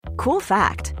Cool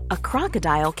fact, a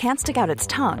crocodile can't stick out its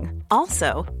tongue.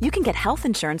 Also, you can get health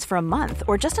insurance for a month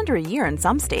or just under a year in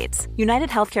some states. United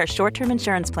Healthcare short-term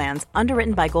insurance plans,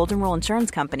 underwritten by Golden Rule Insurance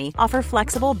Company, offer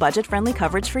flexible, budget-friendly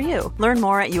coverage for you. Learn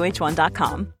more at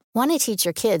uh1.com. Want to teach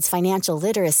your kids financial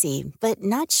literacy, but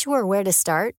not sure where to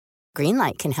start?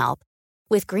 Greenlight can help.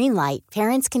 With Greenlight,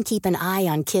 parents can keep an eye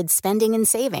on kids' spending and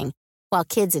saving, while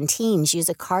kids and teens use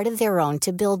a card of their own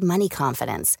to build money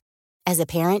confidence. As a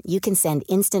parent, you can send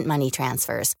instant money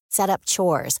transfers, set up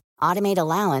chores, automate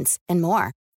allowance, and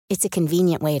more. It's a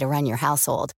convenient way to run your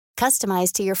household,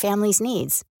 customized to your family's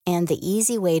needs, and the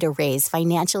easy way to raise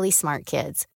financially smart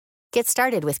kids. Get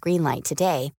started with Greenlight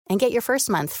today and get your first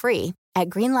month free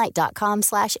at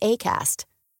greenlight.com/ACAST.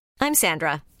 I'm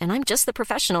Sandra, and I'm just the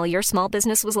professional your small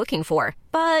business was looking for.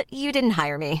 But you didn't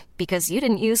hire me because you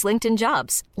didn't use LinkedIn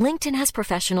Jobs. LinkedIn has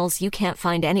professionals you can't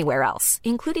find anywhere else,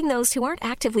 including those who aren't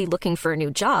actively looking for a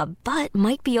new job, but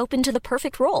might be open to the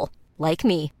perfect role, like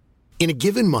me. In a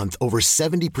given month, over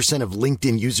 70% of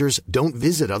LinkedIn users don't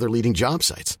visit other leading job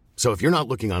sites. So if you're not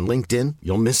looking on LinkedIn,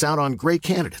 you'll miss out on great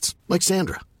candidates like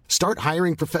Sandra. Start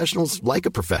hiring professionals like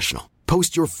a professional.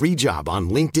 Post your free job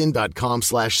on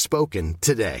linkedin.com/spoken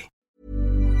today.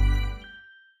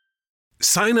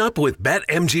 Sign up with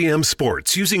BetMGM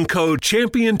Sports using code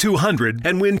CHAMPION200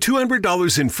 and win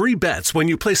 $200 in free bets when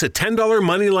you place a $10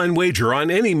 moneyline wager on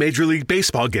any Major League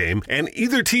Baseball game and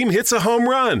either team hits a home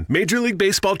run. Major League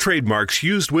Baseball trademarks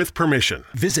used with permission.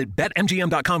 Visit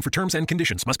BetMGM.com for terms and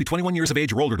conditions. Must be 21 years of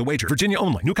age or older to wager. Virginia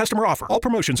only. New customer offer. All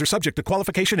promotions are subject to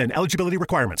qualification and eligibility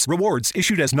requirements. Rewards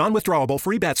issued as non-withdrawable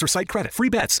free bets or site credit. Free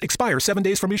bets expire 7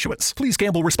 days from issuance. Please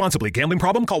gamble responsibly. Gambling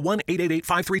problem? Call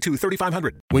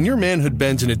 1-888-532-3500. When your manhood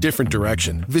bends in a different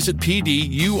direction, visit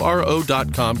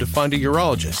PDURO.com to find a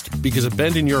urologist, because a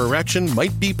bend in your erection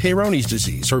might be Peyronie's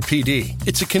disease, or PD.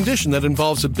 It's a condition that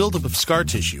involves a buildup of scar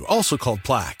tissue, also called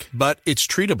plaque, but it's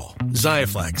treatable.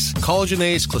 Xiaflex,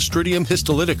 collagenase Clostridium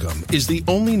histolyticum, is the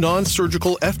only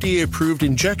non-surgical FDA-approved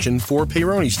injection for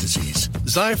Peyronie's disease.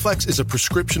 Xiaflex is a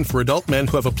prescription for adult men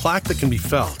who have a plaque that can be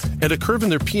felt and a curve in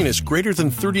their penis greater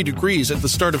than 30 degrees at the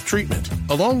start of treatment.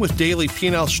 Along with daily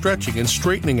penile stretching and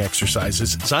straightening exercises,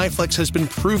 Xiaflex has been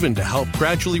proven to help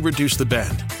gradually reduce the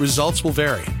bend. Results will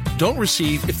vary. Don't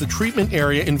receive if the treatment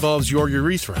area involves your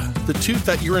urethra, the tooth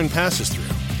that urine passes through,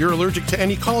 you're allergic to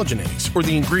any collagenase, or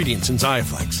the ingredients in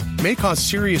Xiaflex. May cause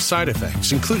serious side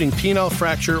effects, including penile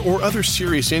fracture or other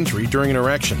serious injury during an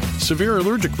erection, severe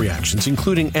allergic reactions,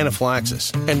 including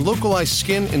anaphylaxis, and localized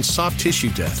skin and soft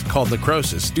tissue death called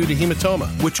necrosis due to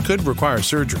hematoma, which could require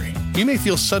surgery. You may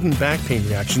feel sudden back pain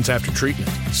reactions after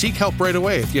treatment. Seek help right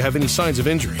away if you have any signs of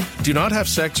injury. Do not have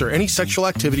sex or any sexual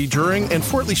activity during and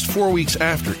for at least 4 weeks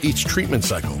after each treatment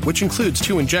cycle, which includes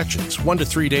 2 injections, 1 to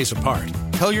 3 days apart.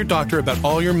 Tell your doctor about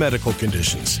all your medical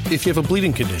conditions. If you have a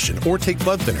bleeding condition or take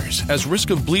blood thinners, as risk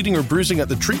of bleeding or bruising at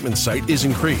the treatment site is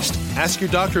increased. Ask your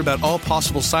doctor about all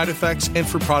possible side effects and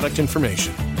for product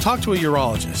information. Talk to a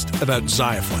urologist about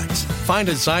Xiaflex. Find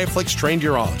a Xiaflex-trained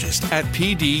urologist at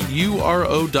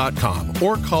pduro.com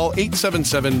or call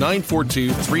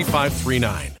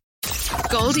 877-942-3539.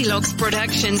 Goldilocks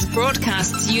Productions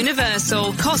broadcasts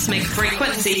universal cosmic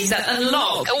frequencies that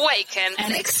unlock, awaken,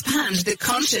 and expand the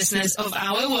consciousness of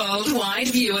our worldwide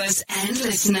viewers and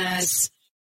listeners.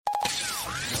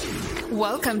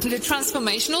 Welcome to the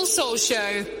Transformational Soul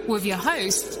Show with your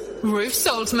host, Ruth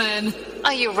Saltman.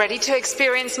 Are you ready to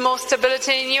experience more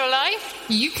stability in your life?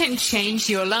 You can change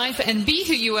your life and be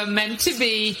who you are meant to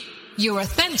be, your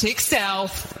authentic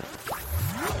self.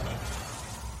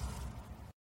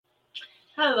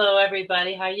 Hello,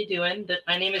 everybody. How you doing?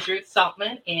 My name is Ruth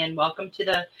Saltman, and welcome to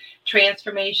the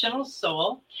Transformational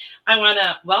Soul. I want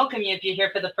to welcome you if you're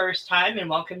here for the first time, and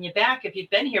welcome you back if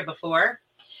you've been here before.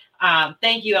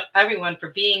 Thank you, everyone, for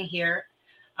being here,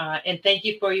 and thank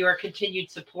you for your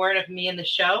continued support of me and the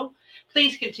show.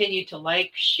 Please continue to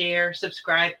like, share,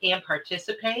 subscribe, and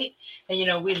participate. And, you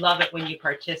know, we love it when you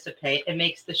participate. It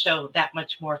makes the show that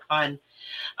much more fun.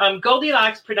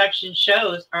 Goldilocks production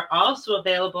shows are also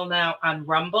available now on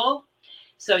Rumble.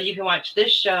 So you can watch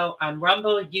this show on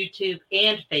Rumble, YouTube,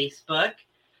 and Facebook.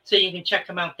 So you can check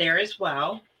them out there as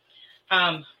well.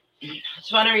 I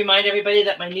just want to remind everybody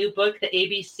that my new book, The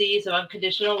ABCs of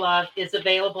Unconditional Love, is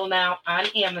available now on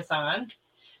Amazon.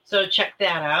 So check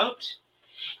that out.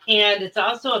 And it's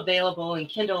also available in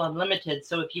Kindle Unlimited.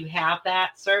 So if you have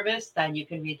that service, then you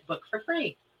can read the book for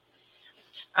free.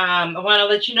 I want to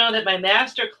let you know that my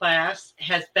masterclass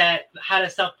has been how to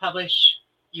self-publish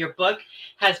your book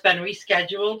has been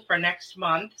rescheduled for next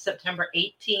month, September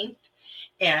 18th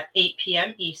at 8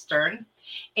 p.m. Eastern.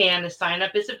 And the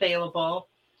sign-up is available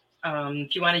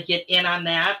if you want to get in on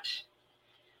that.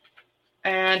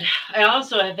 And I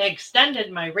also have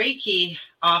extended my Reiki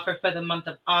offer for the month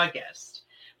of August.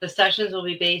 The sessions will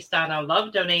be based on a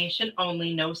love donation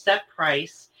only, no set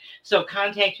price. So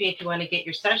contact me if you want to get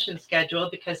your session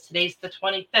scheduled, because today's the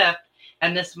 25th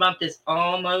and this month is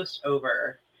almost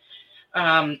over.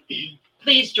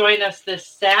 Please join us this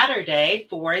Saturday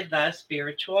for the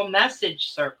Spiritual Message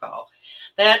Circle.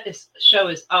 That show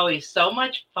is always so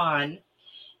much fun.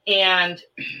 And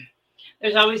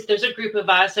there's a group of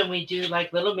us, and we do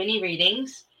like little mini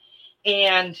readings.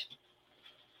 And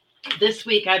this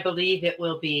week, I believe it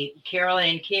will be Carol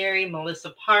Ann Carey,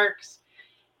 Melissa Parks,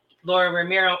 Laura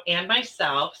Ramiro, and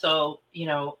myself. So,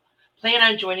 plan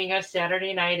on joining us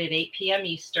Saturday night at 8 p.m.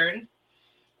 Eastern.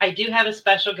 I do have a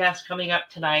special guest coming up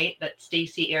tonight. That's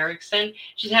Stacy Erickson.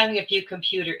 She's having a few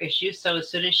computer issues. So as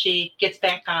soon as she gets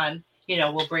back on,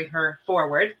 we'll bring her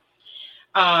forward.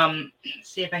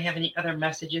 See if I have any other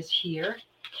messages here.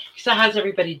 So how's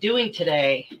everybody doing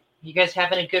today? You guys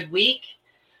having a good week?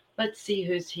 Let's see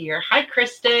who's here. Hi,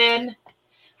 Kristen.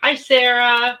 Hi,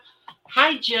 Sarah.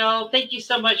 Hi, Jill. Thank you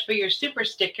so much for your super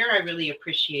sticker. I really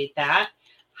appreciate that.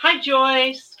 Hi,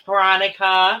 Joyce.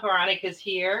 Veronica. Veronica's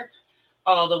here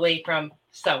all the way from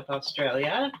South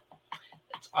Australia.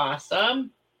 That's awesome.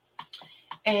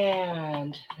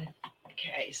 And,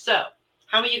 okay, so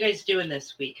how are you guys doing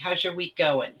this week? How's your week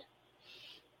going?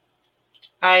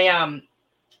 I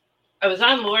was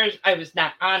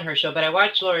not on her show, but I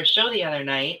watched Laura's show the other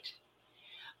night.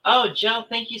 Oh, Jill,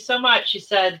 thank you so much. She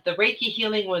said the Reiki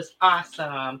healing was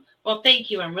awesome. Well,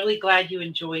 thank you. I'm really glad you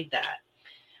enjoyed that.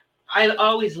 I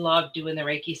always love doing the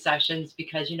Reiki sessions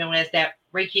because, as that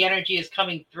Reiki energy is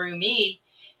coming through me,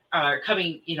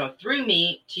 through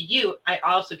me to you, I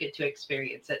also get to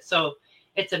experience it. So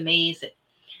it's amazing.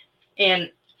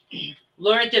 And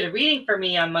Laura did a reading for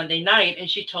me on Monday night, and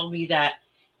she told me that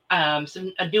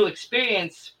a new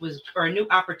experience or a new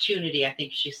opportunity, I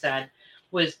think she said,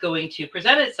 was going to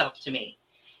present itself to me.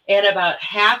 And about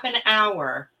half an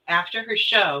hour after her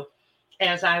show,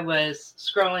 as I was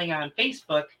scrolling on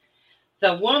Facebook,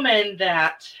 the woman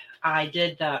that I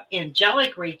did the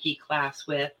angelic Reiki class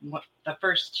with, the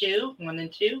first two, 1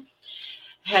 and 2,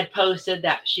 had posted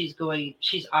that she's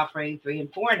offering 3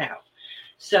 and 4 now.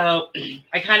 So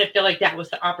I kind of feel like that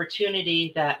was the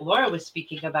opportunity that Laura was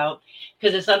speaking about,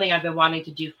 because it's something I've been wanting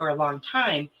to do for a long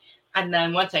time. And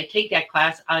then once I take that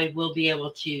class, I will be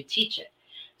able to teach it.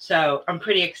 So I'm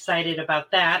pretty excited about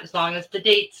that, as long as the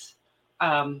dates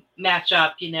match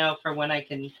up, for when I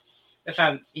can, if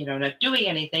I'm, not doing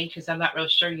anything, because I'm not real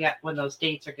sure yet when those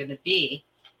dates are going to be.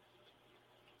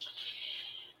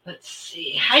 Let's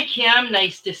see. Hi, Kim.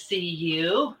 Nice to see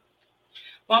you.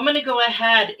 Well, I'm going to go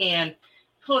ahead and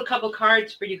pull a couple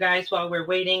cards for you guys while we're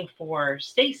waiting for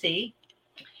Stacy.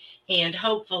 And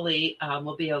hopefully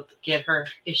we'll be able to get her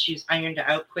issues ironed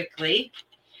out quickly.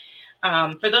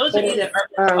 For those of you that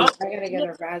are... I got to get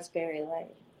a raspberry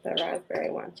light, the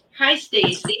raspberry one. Hi,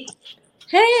 Stacy.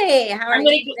 Hey, how are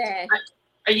you today?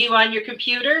 Are you on your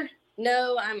computer?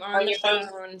 No, I'm on your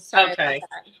phone. Sorry okay. about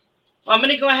that. Well, I'm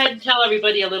going to go ahead and tell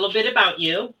everybody a little bit about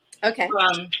you. Okay.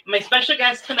 My special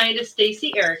guest tonight is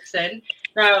Stacy Erickson.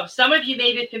 Now, some of you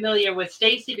may be familiar with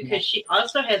Stacy because she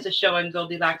also has a show on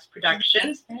Goldilocks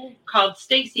Productions called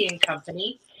Stacy and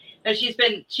Company. Now, she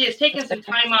has taken some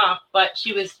time off, but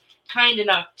she was kind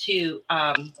enough to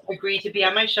agree to be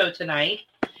on my show tonight.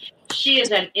 She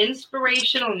is an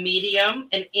inspirational medium,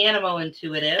 an animal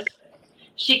intuitive.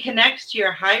 She connects to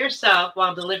your higher self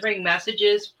while delivering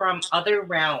messages from other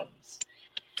realms.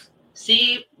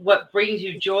 See what brings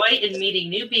you joy in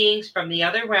meeting new beings from the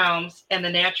other realms and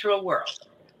the natural world.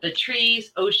 The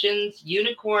trees, oceans,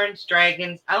 unicorns,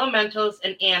 dragons, elementals,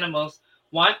 and animals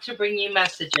want to bring you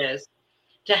messages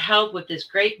to help with this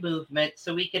great movement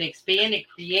so we can expand and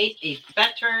create a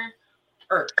better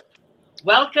Earth.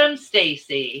 Welcome,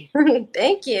 Stacy.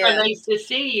 Thank you. Nice to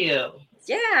see you.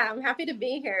 Yeah, I'm happy to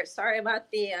be here. Sorry about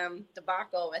the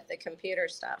debacle with the computer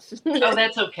stuff. Oh,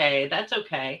 that's okay. That's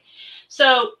okay.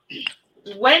 So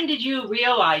when did you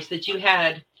realize that you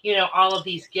had, all of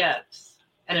these gifts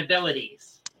and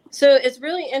abilities? So it's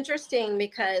really interesting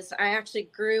because I actually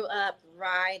grew up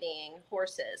riding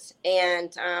horses,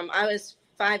 and I was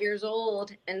 5 years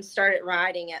old and started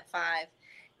riding at 5.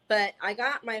 But I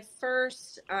got my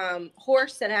first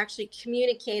horse that actually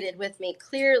communicated with me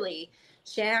clearly.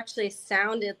 She actually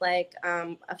sounded like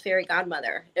a fairy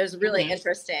godmother. It was really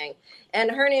interesting.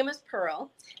 And her name was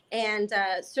Pearl. And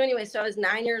so I was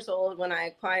 9 years old when I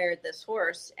acquired this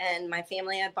horse. And my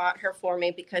family had bought her for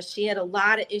me because she had a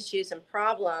lot of issues and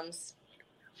problems.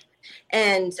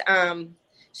 And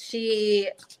she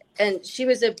and she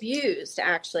was abused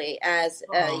actually as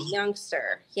a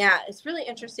youngster. Yeah, it's really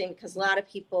interesting because a lot of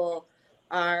people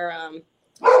are,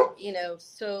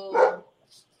 so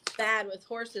bad with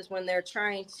horses when they're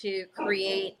trying to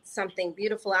create something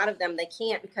beautiful out of them. They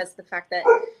can't because the fact that,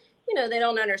 they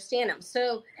don't understand them.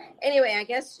 So anyway, I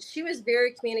guess she was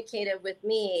very communicative with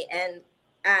me. And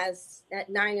at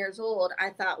 9 years old,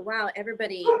 I thought, wow,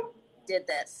 everybody did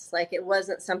this. Like it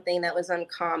wasn't something that was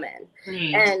uncommon.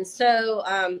 And so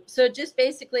it just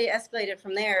basically escalated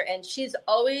from there. And she's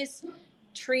always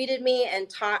treated me and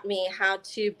taught me how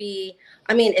to be,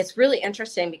 it's really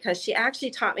interesting because she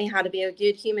actually taught me how to be a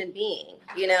good human being,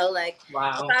 wow.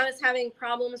 If I was having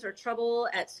problems or trouble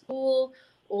at school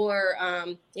or,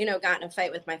 got in a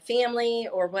fight with my family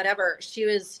or whatever, she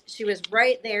was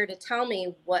right there to tell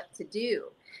me what to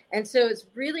do. And so it's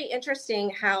really interesting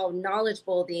how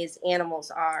knowledgeable these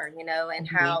animals are, and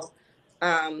how,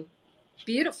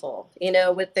 beautiful,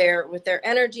 with their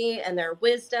energy and their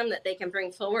wisdom that they can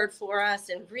bring forward for us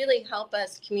and really help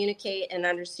us communicate and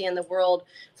understand the world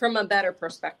from a better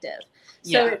perspective.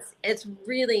 So it's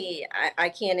really, I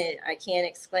can't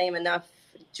exclaim enough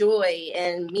joy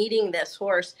in meeting this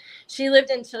horse. She lived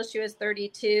until she was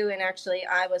 32, and actually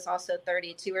I was also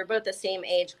 32. We're both the same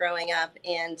age growing up,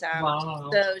 and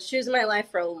so she was in my life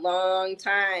for a long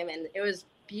time, and it was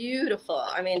beautiful.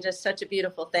 Just such a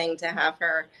beautiful thing to have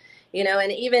her,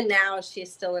 and even now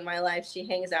she's still in my life. She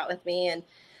hangs out with me, and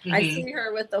I see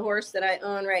her with the horse that I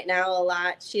own right now a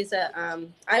lot. She's I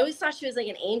always thought she was like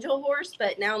an angel horse,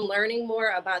 but now I'm learning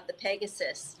more about the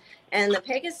Pegasus. And the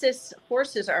Pegasus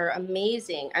horses are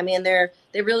amazing.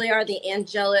 They really are the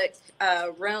angelic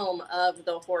realm of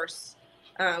the horse,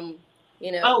 oh,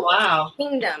 wow.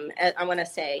 Kingdom, I want to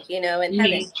say, in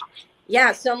heaven.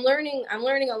 Yeah, so I'm learning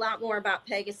a lot more about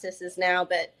Pegasuses now,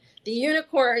 but the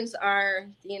unicorns are,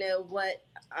 what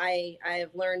I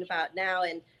have learned about now.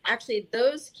 And actually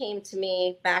those came to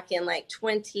me back in like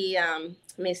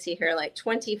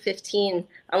 2015,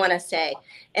 I want to say.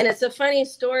 And it's a funny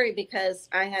story because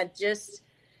I had just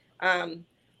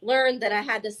learned that I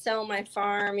had to sell my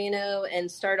farm, and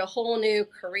start a whole new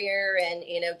career and,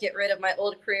 get rid of my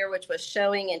old career, which was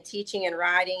showing and teaching and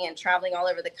riding and traveling all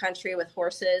over the country with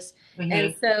horses.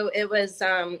 And so it was,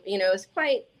 it was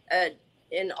quite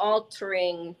an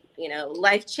altering,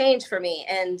 life change for me.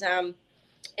 And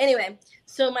anyway,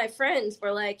 so my friends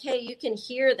were like, hey, you can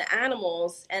hear the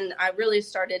animals. And I really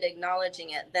started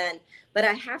acknowledging it then. But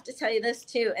I have to tell you this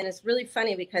too. And it's really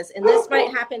funny because, and this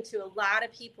might happen to a lot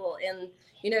of people in,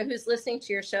 who's listening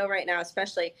to your show right now,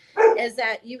 especially, is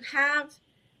that you have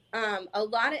a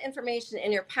lot of information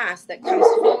in your past that comes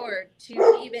forward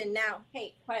to even now.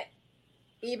 Hey, quiet.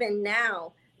 Even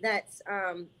now, that's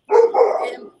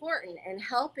important and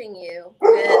helping you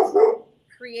with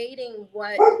creating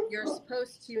what you're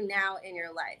supposed to now in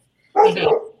your life.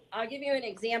 So I'll give you an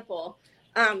example.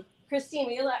 Christine,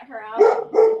 will you let her out?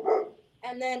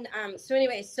 And then, so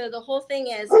anyway, so the whole thing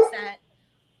is that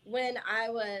when I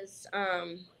was,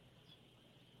 I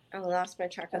lost my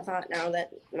track of thought now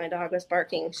that my dog was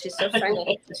barking. She's so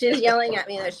funny. She's yelling at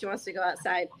me that she wants to go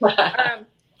outside.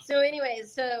 So anyway,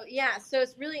 so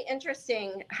it's really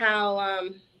interesting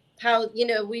how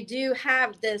we do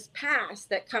have this past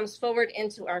that comes forward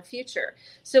into our future.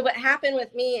 So what happened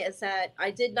with me is that I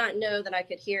did not know that I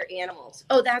could hear animals.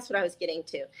 Oh, that's what I was getting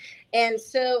to. And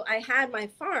so I had my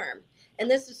farm, and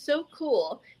this is so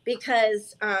cool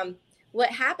because what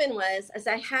happened was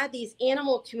I had these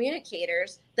animal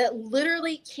communicators that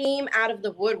literally came out of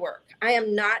the woodwork. I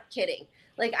am not kidding.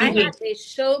 Like I had a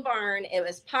show barn. It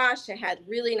was posh. I had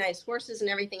really nice horses and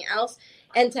everything else.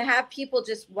 And to have people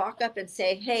just walk up and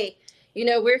say, hey,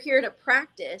 we're here to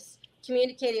practice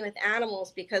communicating with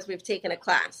animals because we've taken a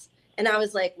class. And I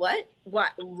was like, what?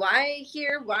 Why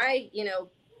here? Why,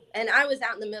 and I was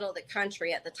out in the middle of the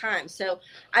country at the time. So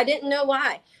I didn't know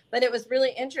why, but it was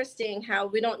really interesting how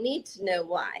we don't need to know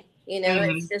why,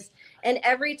 it's just, and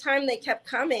every time they kept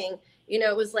coming,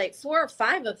 it was like 4 or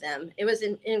 5 of them. It was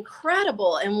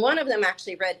incredible. And one of them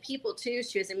actually read people too.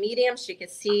 She was a medium. She could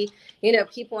see,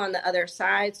 people on the other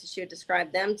side. So she would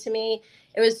describe them to me.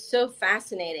 It was so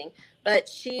fascinating. But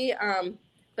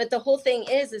but the whole thing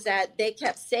is that they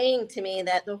kept saying to me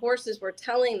that the horses were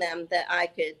telling them that I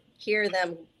could hear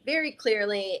them very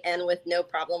clearly and with no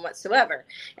problem whatsoever.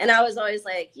 And I was always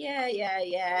like, yeah,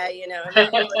 and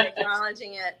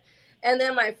acknowledging it. And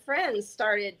then my friends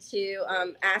started to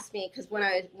ask me, because when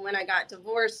I got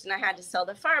divorced and I had to sell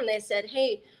the farm, they said,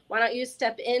 hey, why don't you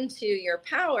step into your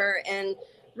power and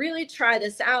really try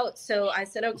this out? So I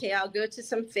said, okay, I'll go to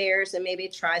some fairs and maybe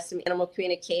try some animal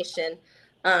communication,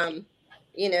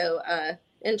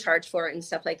 and charge for it and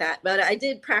stuff like that. But I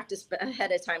did practice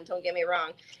ahead of time. Don't get me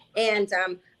wrong. And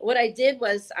what I did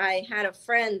was I had a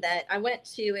friend that I went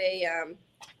to a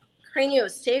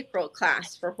craniosacral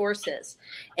class for horses,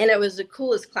 and it was the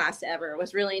coolest class ever. It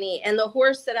was really neat. And the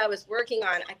horse that I was working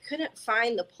on, I couldn't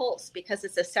find the pulse because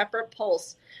it's a separate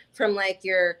pulse from like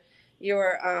your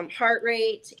heart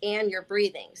rate and your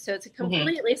breathing. So it's a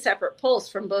completely separate pulse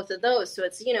from both of those. So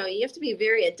it's, you have to be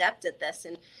very adept at this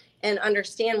and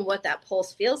understand what that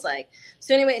pulse feels like.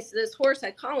 So anyway, so this horse,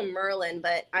 I call him Merlin,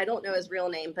 but I don't know his real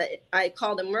name, but I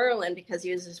called him Merlin because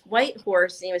he was this white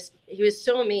horse. And he was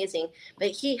so amazing, but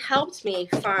he helped me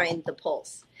find the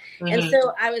pulse. And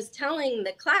so I was telling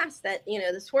the class that,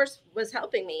 this horse was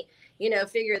helping me,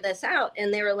 figure this out.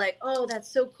 And they were like, oh, that's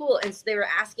so cool. And so they were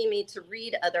asking me to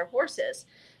read other horses.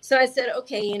 So I said,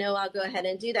 okay, I'll go ahead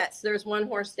and do that. So there was one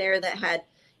horse there that had,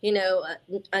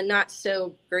 a not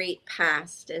so great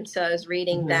past. And so I was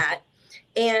reading that.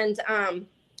 And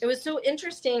it was so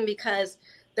interesting because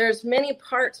there's many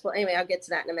parts. Well, anyway, I'll get to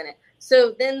that in a minute.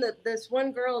 So then this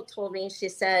one girl told me, she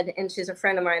said, and she's a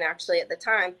friend of mine actually at the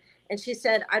time, and she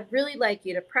said, I'd really like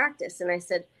you to practice. And I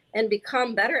said, and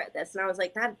become better at this. And I was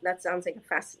like, that sounds like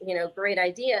a great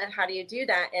idea. How do you do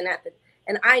that?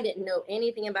 And I didn't know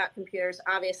anything about computers.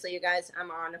 Obviously, you guys,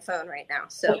 I'm on the phone right now,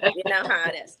 so you know how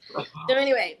it is. So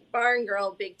anyway, barn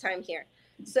girl, big time here.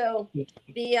 So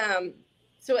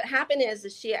so what happened is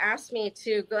she asked me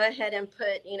to go ahead and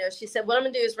put, she said, what I'm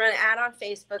gonna do is run an ad on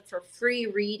Facebook for free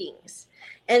readings.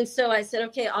 And so I said,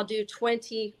 okay, I'll do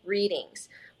 20 readings.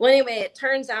 Well, anyway, it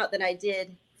turns out that I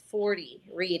did 40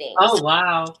 readings. Oh,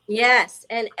 wow. Yes.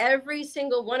 And every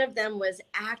single one of them was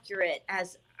accurate I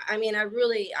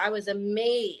was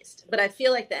amazed, but I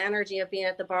feel like the energy of being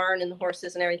at the barn and the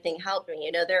horses and everything helped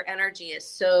me. Their energy is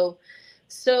so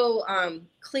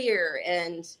clear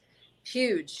and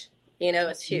huge,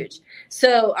 it's huge.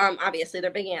 So obviously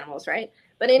they're big animals, right?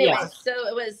 But anyway, So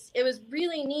it was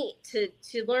really neat to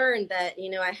learn that,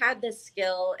 I had this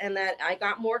skill and that I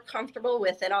got more comfortable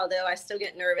with it, although I still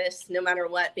get nervous no matter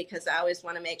what, because I always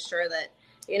want to make sure that,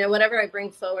 whatever I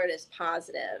bring forward is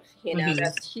positive.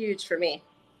 That's huge for me.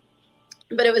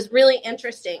 But it was really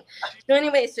interesting. So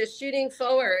anyway, so shooting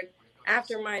forward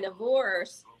after my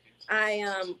divorce,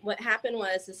 what happened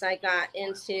was I got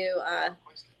into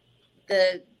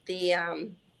what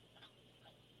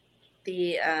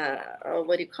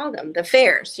do you call them? The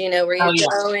fairs, where you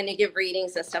go and you give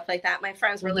readings and stuff like that. My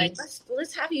friends were like,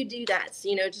 let's have you do that,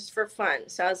 just for fun.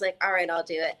 So I was like, all right, I'll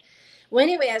do it. Well,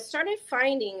 anyway, I started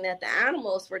finding that the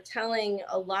animals were telling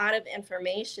a lot of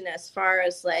information as far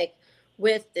as like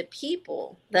with the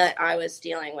people that I was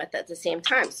dealing with at the same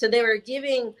time. So they were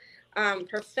giving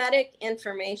prophetic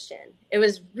information. It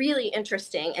was really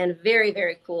interesting and very,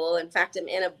 very cool. In fact, I'm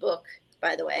in a book,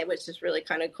 by the way, which is really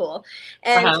kind of cool.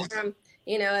 And,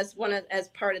 as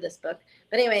part of this book.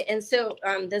 But anyway, and so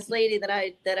this lady that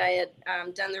I had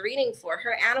done the reading for,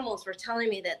 her animals were telling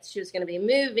me that she was going to be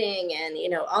moving and,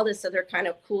 all this other kind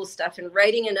of cool stuff and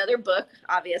writing another book,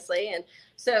 obviously. And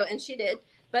she did.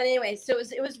 But anyway, so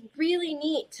it was really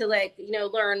neat to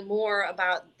learn more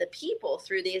about the people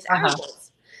through these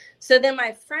animals. So then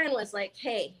my friend was like,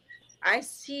 hey, I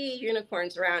see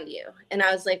unicorns around you. And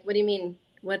I was like, what do you mean?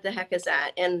 What the heck is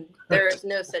that? And there's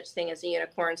no such thing as a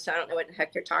unicorn. So I don't know what the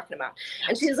heck you're talking about.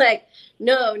 And she's like,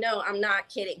 no, I'm not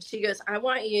kidding. She goes, I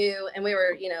want you. And we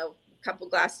were, a couple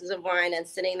glasses of wine and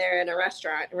sitting there in a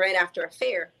restaurant right after a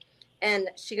fair.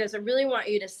 And she goes, I really want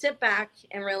you to sit back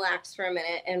and relax for a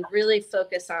minute and really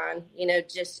focus on,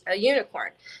 just a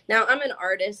unicorn. Now, I'm an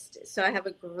artist, so I have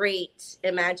a great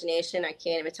imagination. I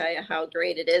can't even tell you how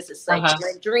great it is. It's like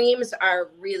my dreams are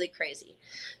really crazy.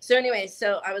 So anyway,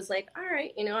 so I was like, all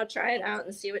right, I'll try it out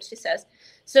and see what she says.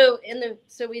 So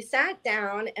we sat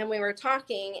down and we were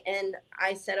talking and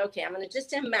I said, okay, I'm going to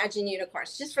just imagine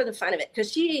unicorns just for the fun of it.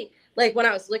 Because she, when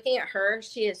I was looking at her,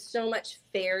 she has so much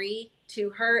fairy to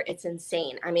her. It's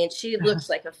insane. I mean, she looks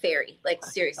like a fairy,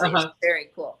 seriously, it's very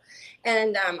cool.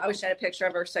 And I wish I had a picture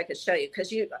of her so I could show you,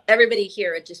 because everybody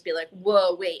here would just be like,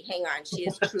 whoa, wait, hang on. She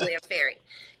is truly a fairy.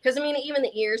 Because even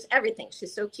the ears, everything.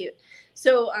 She's so cute.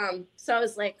 So I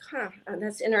was like,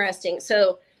 that's interesting.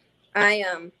 So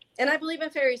and I believe in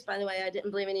fairies, by the way. I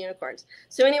didn't believe in unicorns.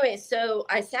 So anyway, so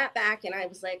I sat back and I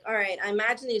was like, all right, I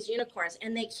imagine these unicorns.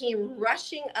 And they came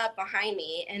rushing up behind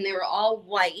me and they were all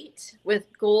white with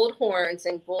gold horns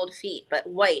and gold feet, but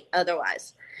white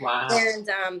otherwise. Wow. And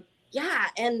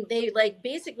and they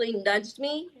basically nudged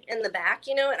me in the back,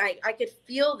 and I could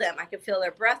feel them. I could feel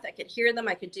their breath. I could hear them.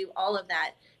 I could do all of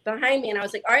that behind me. And I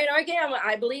was like, all right, okay,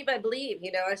 I believe. I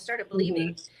started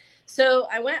believing. So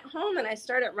I went home and I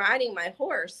started riding my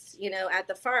horse, you know, at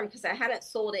the farm because I hadn't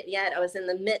sold it yet. I was in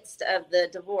the midst of the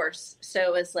divorce. So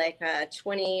it was like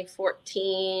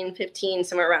 2014, 15,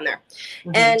 somewhere around there.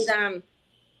 Mm-hmm. And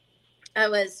I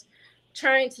was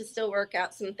trying to still work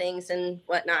out some things and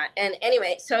whatnot. And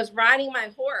anyway, so I was riding my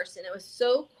horse and it was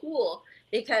so cool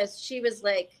because she was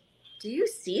like, do you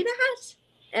see that?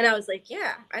 And I was like,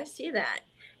 yeah, I see that.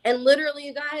 And literally,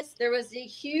 you guys, there was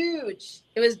it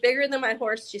was bigger than my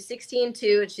horse. She's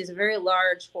 16'2", and she's a very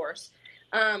large horse.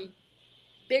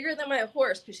 Bigger than my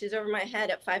horse because she's over my head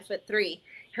at 5'3".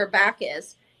 Her back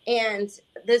is. And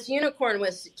this unicorn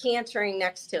was cantering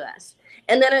next to us.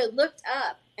 And then I looked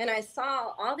up and I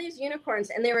saw all these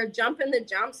unicorns and they were jumping the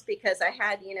jumps because I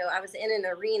had, you know, I was in an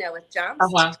arena with jumps.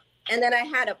 Uh-huh. And then I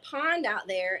had a pond out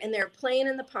there and they're playing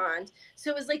in the pond.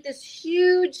 So it was like this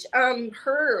huge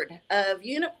herd of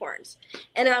unicorns.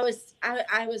 And I was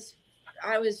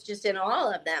just in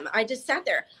awe of them. I just sat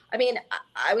there. I mean,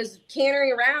 I was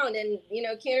cantering around and, you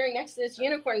know, cantering next to this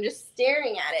unicorn, just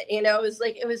staring at it. You know,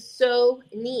 it was so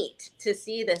neat to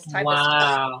see this type of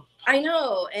stuff. I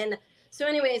know. And so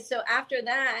anyway, so after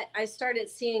that, I started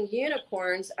seeing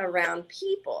unicorns around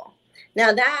people.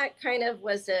 Now that kind of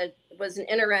was an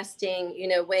interesting, you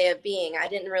know, way of being. I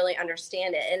didn't really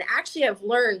understand it. And actually I've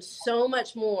learned so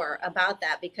much more about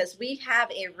that because we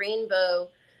have a rainbow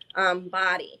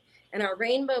body. And our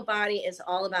rainbow body is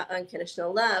all about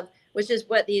unconditional love, which is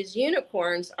what these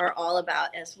unicorns are all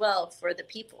about as well for the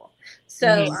people.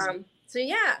 So,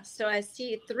 so I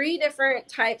see 3 different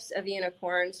types of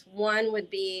unicorns. One would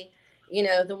be, you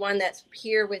know, the one that's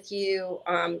here with you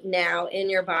now in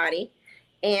your body.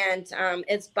 And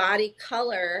its body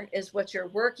color is what you're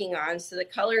working on. So the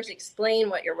colors explain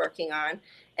what you're working on.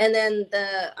 And then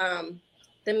the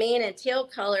mane and tail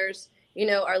colors, you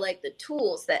know, are like the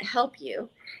tools that help you.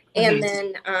 And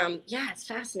then, it's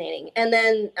fascinating. And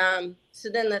then,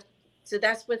 so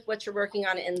that's with what you're working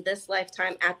on in this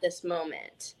lifetime at this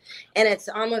moment. And it's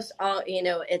almost all, you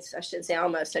know, I should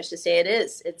say it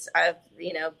is. I've,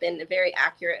 you know, been very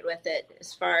accurate with it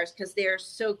as far as, because they're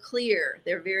so clear.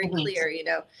 They're very clear, you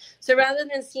know. So rather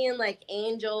than seeing like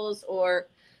angels or,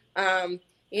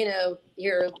 you know,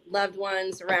 your loved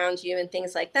ones around you and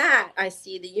things like that, I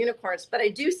see the unicorns. But I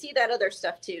do see that other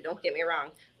stuff too. Don't get me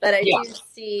wrong. But I do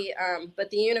see, but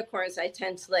the unicorns I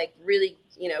tend to like really,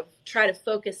 you know, try to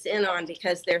focus in on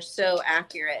because they're so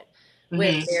accurate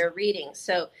with their readings.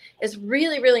 So it's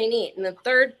really, really neat. And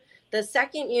the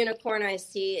second unicorn I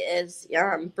see is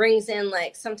brings in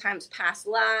like sometimes past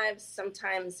lives,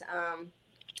 sometimes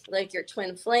like your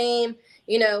twin flame,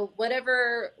 you know,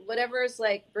 whatever is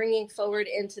like bringing forward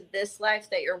into this life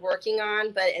that you're working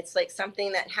on, but it's like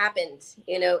something that happened,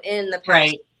 you know, in the past.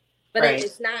 Right. But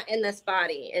it's not in this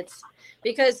body. It's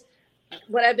because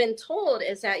what I've been told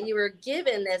is that you were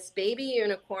given this baby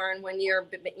unicorn when you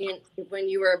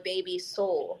were a baby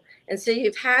soul. And so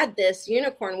you've had this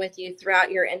unicorn with you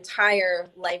throughout your entire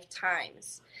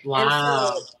lifetimes. Wow. And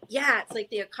so, it's like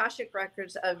the Akashic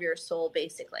records of your soul,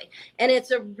 basically. And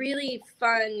it's a really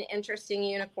fun, interesting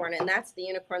unicorn. And that's the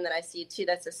unicorn that I see too.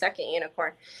 That's the second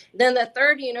unicorn. Then the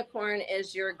third unicorn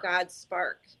is your God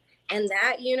spark. And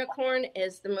that unicorn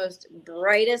is the most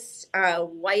brightest,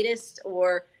 whitest,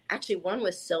 or actually one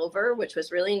was silver, which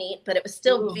was really neat, but it was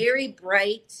still very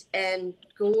bright and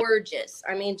gorgeous.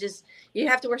 I mean, just, you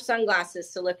have to wear sunglasses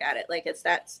to look at it. Like it's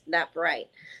that bright.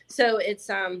 So it's,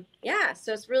 so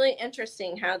it's really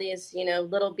interesting how these, you know,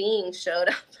 little beings showed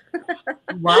up.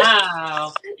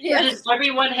 Wow. Yeah. Does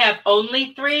everyone have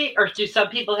only 3 or do some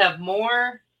people have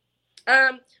more?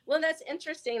 Well, that's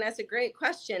interesting. That's a great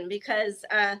question because,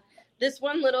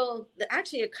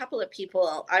 actually a couple of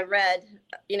people I read,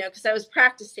 you know, because I was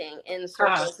practicing in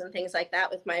circles and things like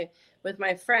that with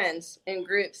my friends in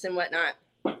groups and whatnot.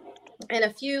 And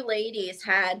a few ladies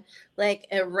had like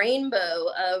a rainbow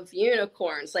of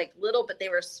unicorns, like little, but they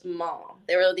were small.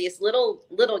 They were these little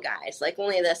guys, like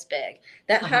only this big,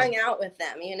 that hung out with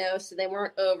them, you know, so they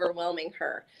weren't overwhelming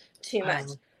her too much.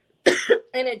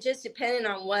 And it just depended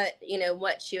on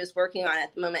what she was working on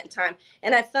at the moment in time.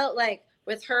 And I felt like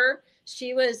with her,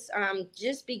 she was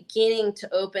just beginning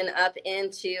to open up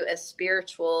into a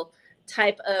spiritual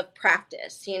type of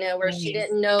practice, you know, where she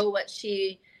didn't know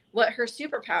what her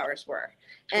superpowers were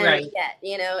yet,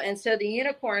 you know, and so the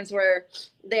unicorns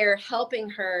they're helping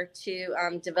her to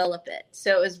develop it.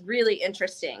 So it was really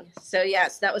interesting. So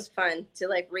yes, that was fun to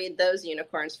like read those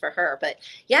unicorns for her. But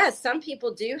yeah, some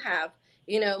people do have,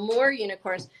 more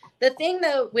unicorns. The thing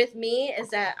though with me is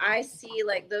that I see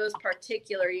like those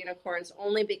particular unicorns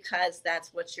only because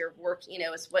that's what you're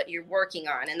is what you're working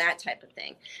on and that type of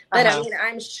thing. But I mean,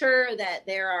 I'm sure that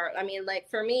there are, like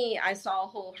for me, I saw a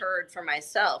whole herd for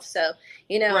myself. So,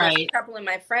 a couple of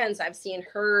my friends, I've seen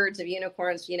herds of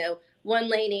unicorns. One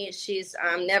lady, she's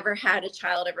never had a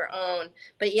child of her own,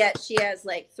 but yet she has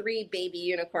like 3 baby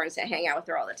unicorns that hang out with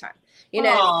her all the time.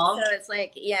 So it's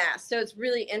like, so it's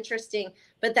really interesting.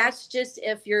 But that's just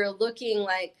if you're looking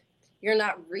like you're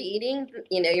not reading,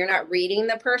 you're not reading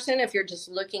the person. If you're just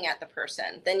looking at the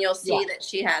person, then you'll see that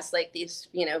she has like these,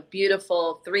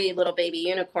 beautiful 3 little baby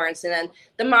unicorns. And then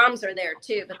the moms are there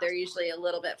too, but they're usually a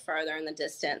little bit farther in the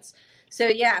distance. So,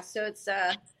 so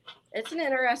it's an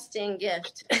interesting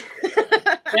gift.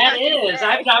 That is.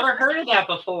 I've never heard of that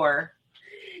before.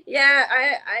 Yeah,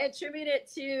 I attribute it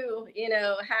to,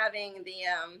 having the,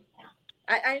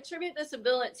 I attribute this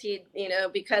ability,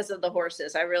 because of the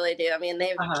horses. I really do. I mean,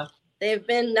 they've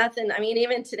been nothing. I mean,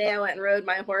 even today I went and rode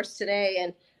my horse today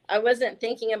and I wasn't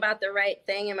thinking about the right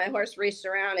thing and my horse reached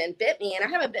around and bit me, and I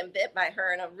haven't been bit by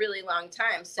her in a really long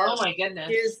time. So oh my goodness.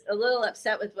 She was a little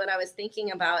upset with what I was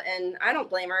thinking about, and I don't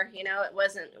blame her. It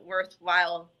wasn't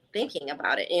worthwhile thinking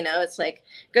about it. It's like,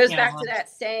 goes back to that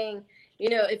saying,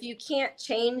 if you can't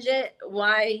change it,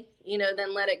 why,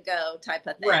 then let it go type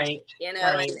of thing. Right.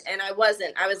 Right. And I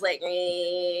wasn't. I was like,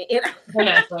 like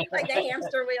the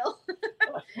hamster wheel.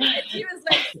 And she was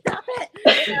like, stop it.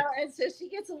 And so she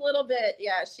gets a little bit,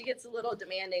 she gets a little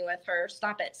demanding with her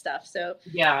stop it stuff. So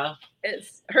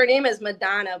her name is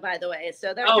Madonna, by the way.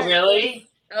 So that really?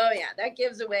 That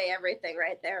gives away everything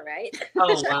right there, right?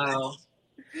 Oh, wow.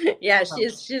 Yeah,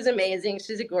 she's amazing.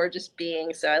 She's a gorgeous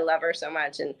being, so I love her so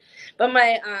much. But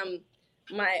my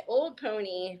old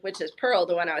pony, which is Pearl,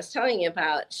 the one I was telling you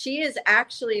about, she is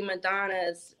actually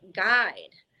Madonna's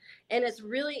guide, and it's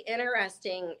really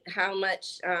interesting how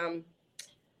much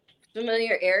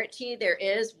familiarity there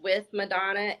is with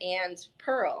Madonna and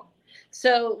Pearl.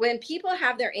 So when people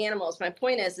have their animals, my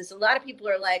point is a lot of people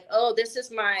are like, oh, this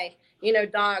is my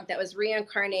dog that was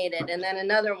reincarnated, and then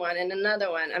another one and another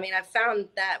one. I mean, I've found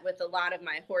that with a lot of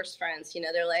my horse friends,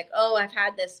 they're like, oh, I've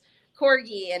had this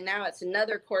corgi and now it's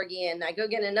another corgi, and I go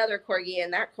get another corgi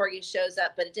and that corgi shows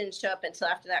up, but it didn't show up until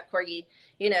after that corgi,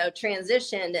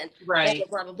 transitioned and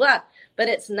blah, blah, blah. But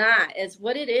it's not. It's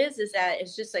what it is that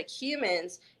it's just like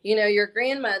humans, your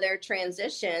grandmother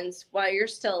transitions while you're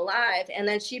still alive, and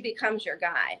then she becomes your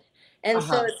guide. And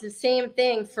so it's the same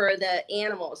thing for the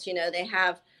animals. They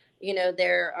have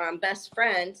their best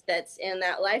friend that's in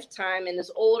that lifetime and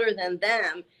is older than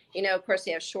them. Of course,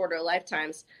 they have shorter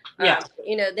lifetimes.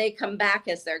 They come back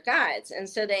as their guides. And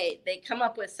so they come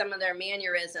up with some of their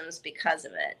mannerisms because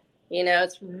of it.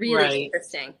 It's really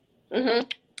interesting. Mm-hmm.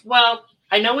 Well,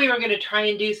 I know we were going to try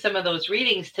and do some of those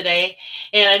readings today.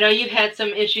 And I know you've had some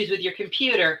issues with your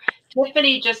computer.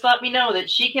 Tiffany just let me know that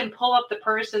she can pull up the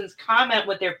person's comment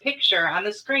with their picture on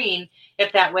the screen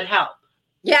if that would help.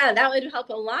 Yeah, that would help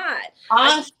a lot.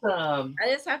 Awesome. I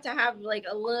just have to have like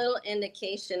a little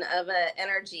indication of an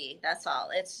energy. That's all.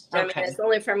 It's it's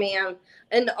only for me.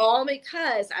 And all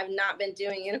because I've not been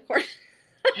doing unicorn.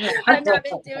 I've not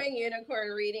been doing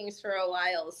unicorn readings for a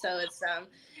while. So it's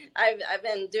I've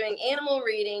been doing animal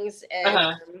readings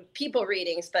and people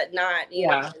readings, but not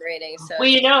unicorn readings. So.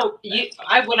 Well,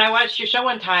 when I watched your show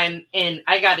one time and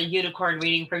I got a unicorn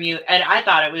reading from you, and I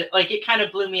thought it was like, it kind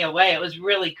of blew me away. It was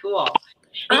really cool.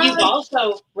 And you've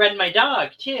also read my dog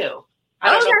too.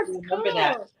 I don't know if you remember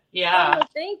that. Yeah. Oh,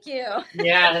 thank you.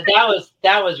 Yeah,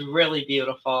 that was really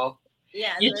beautiful.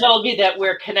 Yeah. You told me that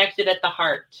we're connected at the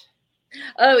heart.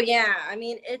 Oh yeah. I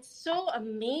mean, it's so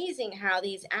amazing how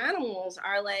these animals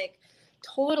are like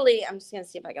totally. I'm just gonna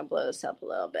see if I can blow this up a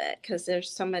little bit because there's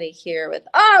somebody here with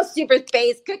Super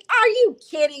Space Cook. Are you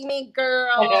kidding me,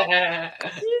 girl?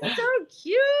 She's so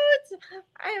cute.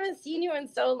 I haven't seen you in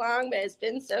so long, but it's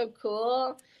been so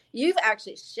cool. You've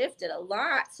actually shifted a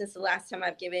lot since the last time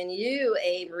I've given you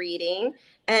a reading.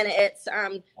 And it's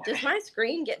does my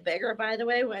screen get bigger, by the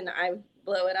way, when I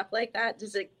blow it up like that?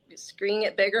 Does it screen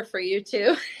get bigger for you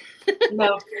too?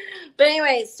 No. But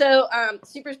anyway, so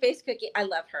Super Space Cookie, I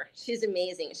love her. She's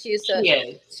amazing. She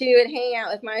would hang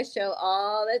out with my show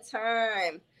all the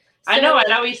time. So, I know. I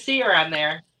always see her on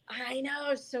there. I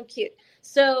know. So cute.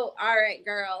 So, all right,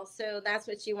 girl. So that's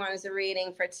what you want as a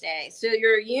reading for today. So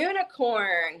your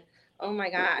unicorn. Oh my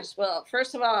gosh. Well,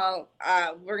 first of all,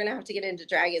 we're going to have to get into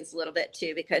dragons a little bit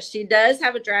too, because she does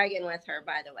have a dragon with her,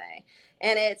 by the way.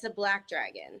 And it's a black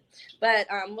dragon. But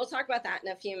we'll talk about that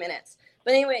in a few minutes.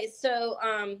 But anyway, so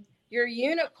your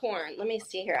unicorn, let me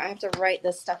see here. I have to write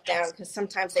this stuff down because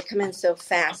sometimes they come in so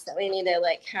fast that we need to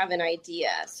like have an idea.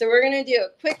 So we're going to do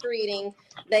a quick reading.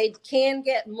 They can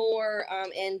get more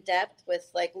in depth with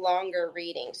like longer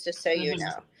readings, just so you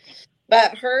know.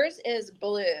 But hers is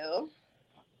blue.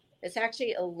 It's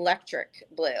actually electric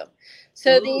blue.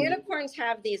 So the unicorns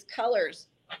have these colors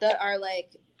that are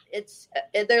like,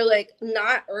 they're like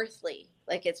not earthly.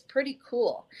 Like it's pretty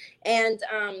cool. And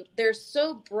they're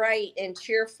so bright and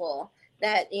cheerful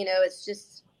that, you know, it's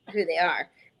just who they are.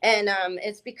 And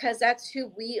it's because that's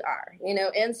who we are. You know,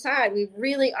 inside we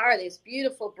really are these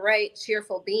beautiful, bright,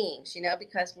 cheerful beings, you know,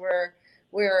 because we're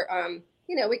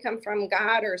you know, we come from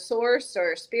God or source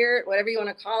or spirit, whatever you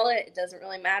want to call it. It doesn't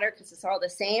really matter because it's all the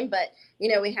same. But,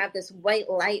 you know, we have this white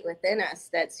light within us.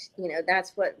 That's, you know,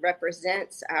 that's what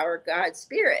represents our God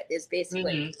spirit is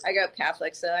basically. I grew up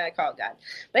Catholic, so I call it God.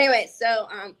 But anyway, so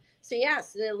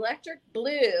the electric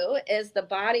blue is the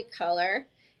body color.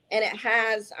 And it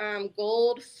has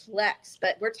gold flecks.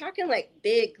 But we're talking like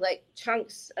big, like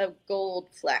chunks of gold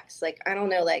flecks. Like, I don't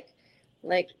know, like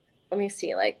let me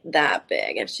see, like that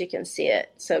big, if she can see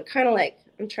it. So kind of like,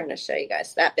 I'm trying to show you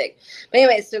guys that big. But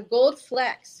anyway, so gold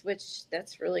flecks, which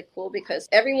that's really cool because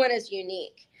everyone is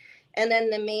unique. And then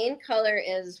the main color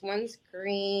is one's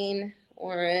green,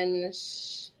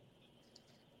 orange,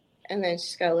 and then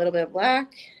she's got a little bit of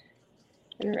black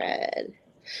and red.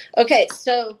 Okay,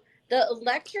 so the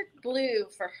electric blue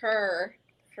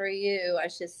for you, I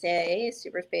should say,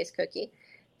 Super Space Cookie,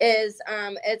 is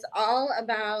it's all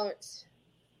about...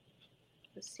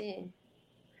 Let's see.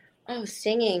 Oh,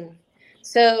 singing.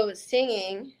 So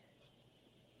singing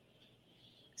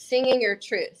your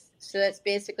truth. So that's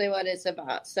basically what it's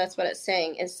about. So that's what it's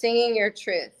saying, is singing your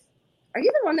truth. Are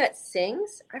you the one that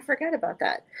sings? I forgot about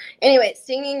that. Anyway,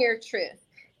 singing your truth.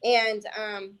 And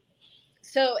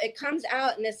so it comes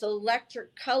out in this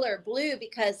electric color blue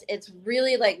because it's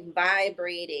really like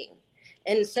vibrating.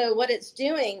 And so what it's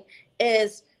doing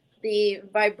is the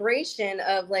vibration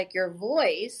of like your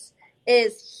voice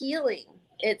is healing.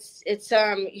 It's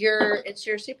your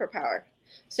superpower.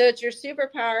 So it's your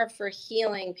superpower for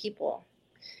healing people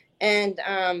and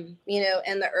you know,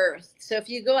 and the earth. So if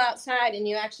you go outside and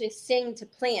you actually sing to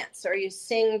plants or you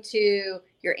sing to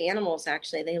your animals,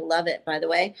 actually they love it, by the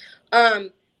way,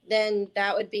 then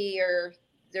that would be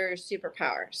their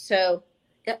superpower. So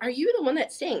are you the one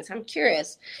that sings? I'm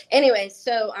curious. Anyway,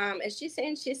 so is she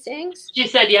saying she sings? She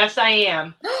said, yes, I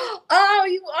am. Oh,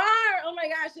 you are. Oh my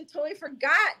gosh, I totally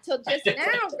forgot till just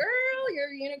now. Girl,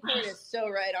 your unicorn is so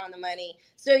right on the money.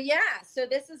 So yeah, so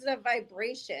this is a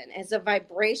vibration. It's a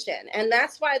vibration. And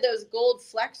that's why those gold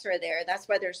flecks are there. That's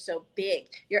why they're so big.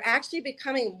 You're actually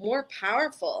becoming more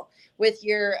powerful with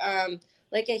your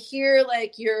like I hear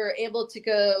like you're able to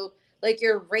go, like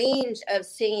your range of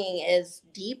singing is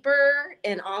deeper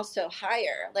and also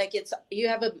higher. Like you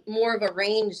have more of a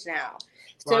range now.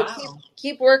 So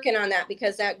keep working on that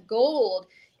because that gold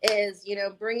is, you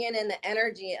know, bringing in the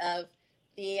energy of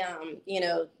the, you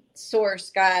know,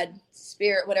 source, God,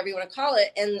 spirit, whatever you want to call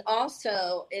it. And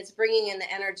also it's bringing in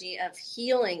the energy of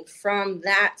healing from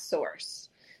that source.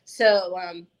 So,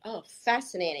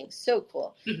 fascinating. So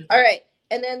cool. All right.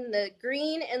 And then the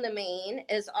green in the main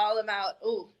is all about,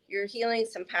 you're healing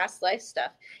some past life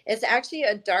stuff. It's actually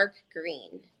a dark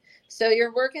green. So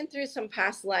you're working through some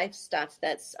past life stuff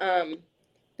that's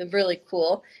really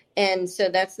cool. And so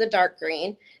that's the dark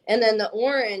green. And then the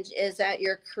orange is that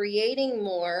you're creating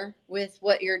more with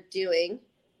what you're doing.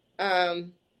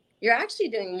 You're actually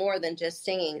doing more than just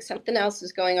singing. Something else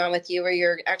is going on with you where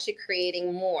you're actually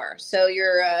creating more. So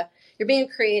you're being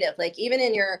creative. Like even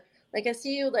in your, like I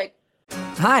see you like,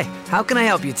 hi, how can I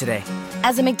help you today?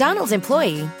 As a McDonald's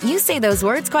employee, you say those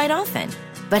words quite often.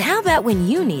 But how about when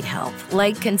you need help,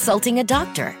 like consulting a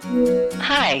doctor?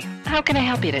 Hi, how can I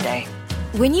help you today?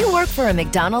 When you work for a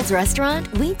McDonald's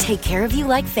restaurant, we take care of you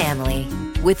like family.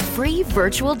 With free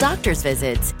virtual doctor's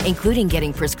visits, including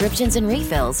getting prescriptions and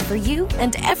refills for you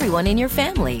and everyone in your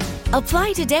family.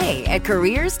 Apply today at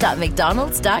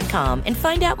careers.mcdonalds.com and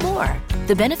find out more.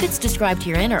 The benefits described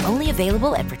herein are only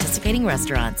available at participating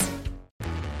restaurants.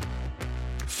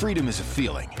 Freedom is a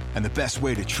feeling, and the best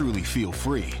way to truly feel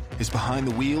free is behind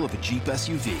the wheel of a Jeep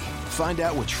SUV. Find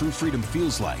out what true freedom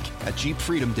feels like at Jeep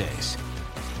Freedom Days.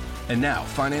 And now,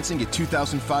 financing at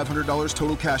 $2,500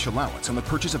 total cash allowance on the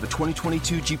purchase of a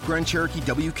 2022 Jeep Grand Cherokee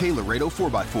WK Laredo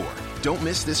 4x4. Don't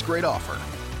miss this great offer.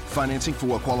 Financing for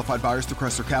well-qualified buyers through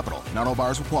Chrysler Capital. Not all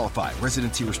buyers will qualify.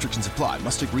 Residency restrictions apply.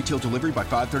 Must take retail delivery by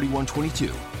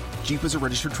 5/31/22. Jeep is a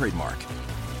registered trademark.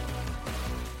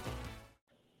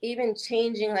 even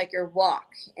changing like your walk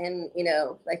and,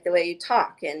 like the way you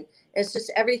talk. And it's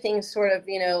just everything sort of,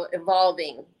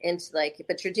 evolving into like,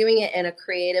 but you're doing it in a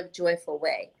creative, joyful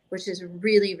way, which is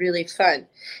really, really fun.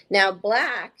 Now,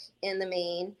 black in the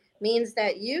main means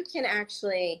that you can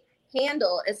actually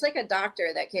handle, it's like a doctor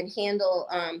that can handle,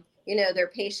 their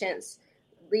patients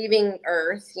leaving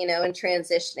Earth, and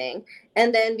transitioning,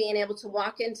 and then being able to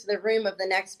walk into the room of the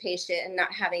next patient and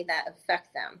not having that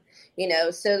affect them,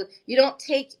 so you don't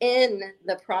take in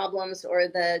the problems or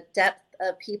the depth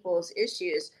of people's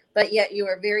issues, but yet you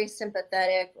are very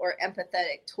sympathetic or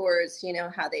empathetic towards,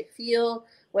 how they feel,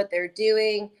 what they're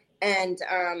doing, and,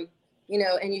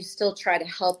 and you still try to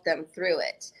help them through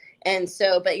it. And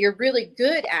so, but you're really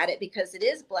good at it because it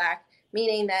is black,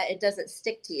 meaning that it doesn't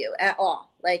stick to you at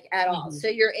all, all. So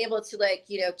you're able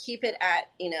to keep it at,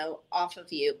 off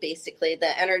of you, basically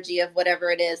the energy of whatever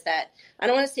it is that, I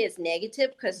don't want to say it's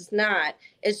negative because it's not,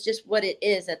 it's just what it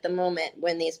is at the moment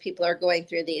when these people are going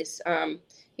through these,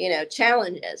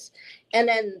 challenges. And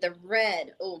then the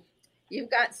red, you've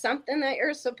got something that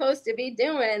you're supposed to be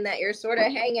doing that you're sort of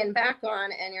hanging back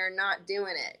on and you're not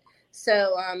doing it.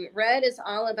 So red is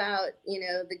all about,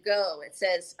 the go. It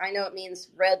says, I know it means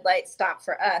red light stop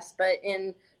for us, but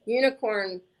in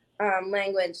unicorn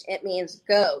language, it means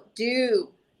go, do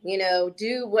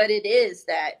what it is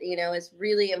that, is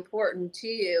really important to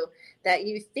you that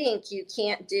you think you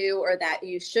can't do or that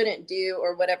you shouldn't do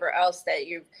or whatever else that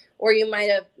you might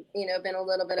have, been a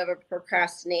little bit of a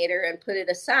procrastinator and put it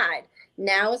aside.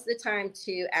 Now is the time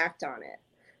to act on it.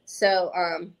 So,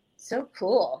 so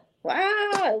cool. Wow,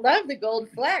 I love the gold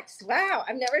flecks. Wow,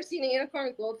 I've never seen a unicorn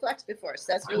with gold flecks before,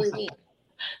 so that's really neat.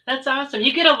 That's awesome.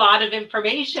 You get a lot of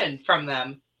information from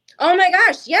them. Oh my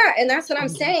gosh, yeah, and that's what I'm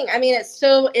saying. I mean,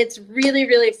 it's really,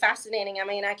 really fascinating. I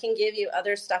mean, I can give you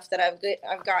other stuff that I've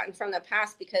gotten from the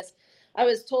past because I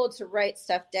was told to write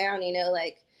stuff down.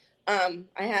 I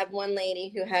had one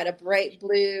lady who had a bright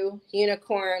blue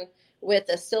unicorn with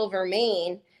a silver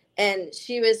mane. And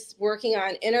she was working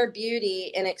on inner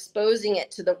beauty and exposing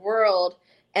it to the world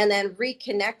and then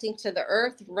reconnecting to the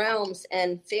earth realms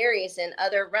and fairies and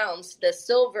other realms. The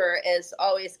silver is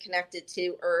always connected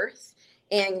to earth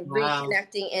and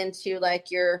reconnecting into like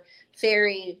your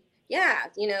fairy,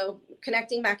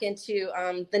 connecting back into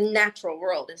the natural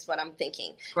world is what I'm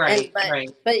thinking. Right,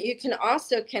 but you can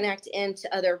also connect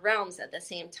into other realms at the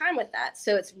same time with that.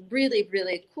 So it's really,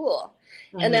 really cool.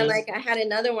 Mm-hmm. And then like I had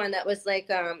another one that was like,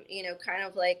 kind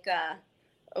of like,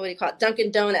 what do you call it?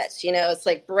 Dunkin' Donuts, it's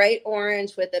like bright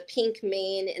orange with a pink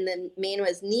mane and the mane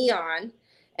was neon.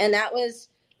 And that was,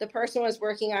 the person was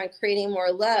working on creating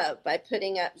more love by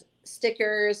putting up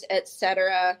stickers,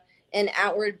 etc., and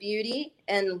outward beauty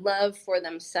and love for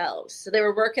themselves. So they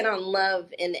were working on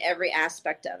love in every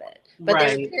aspect of it. But they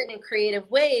were doing it in creative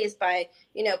ways by,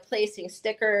 placing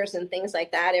stickers and things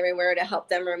like that everywhere to help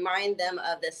them remind them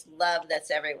of this love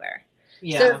that's everywhere.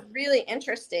 Yeah. So it's really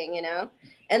interesting,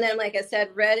 And then, like I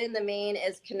said, red in the main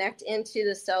is connect into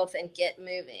the self and get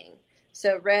moving.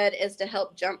 So red is to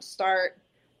help jumpstart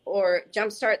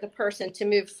the person to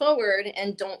move forward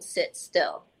and don't sit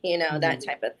still, that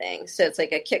type of thing. So it's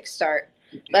like a kickstart.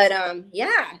 But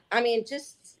I mean,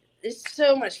 just it's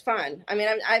so much fun. I mean,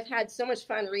 I've had so much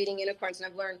fun reading unicorns,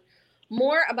 and I've learned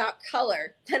more about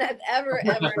color than I've ever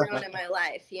known in my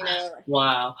life,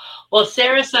 Wow. Well,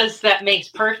 Sarah says that makes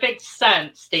perfect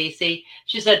sense, Stacy.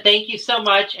 She said, thank you so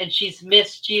much. And she's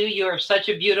missed you. You are such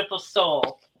a beautiful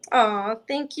soul. Oh,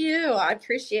 thank you. I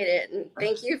appreciate it. And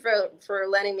thank you for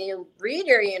letting me read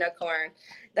your unicorn.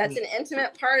 That's an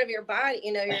intimate part of your body,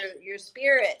 your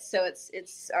spirit. So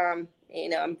it's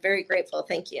I'm very grateful.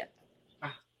 Thank you.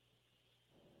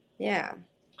 Yeah.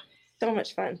 So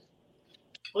much fun.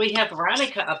 We have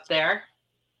Veronica up there.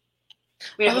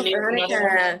 We have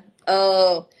Veronica.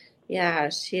 Oh, yeah.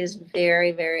 She's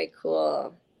very, very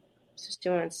cool. She's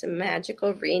doing some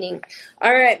magical reading.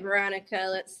 All right, Veronica,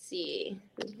 let's see.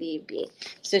 VB.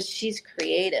 So she's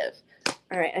creative.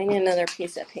 All right, I need another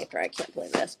piece of paper. I can't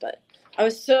believe this, but I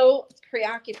was so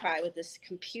preoccupied with this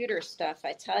computer stuff,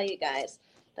 I tell you guys,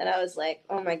 that I was like,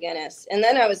 oh my goodness. And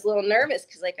then I was a little nervous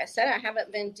because, like I said, I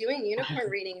haven't been doing unicorn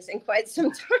readings in quite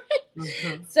some time.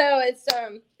 Mm-hmm. So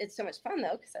it's so much fun,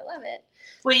 though, because I love it.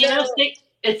 Well,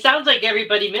 it sounds like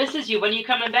everybody misses you. When are you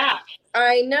coming back?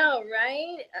 I know,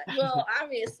 right? Well,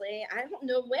 obviously, I don't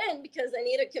know when because I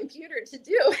need a computer to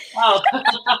do it. Oh.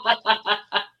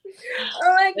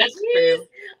 I'm like, geez.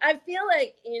 I feel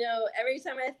like, every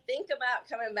time I think about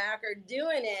coming back or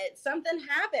doing it, something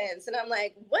happens. And I'm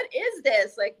like, what is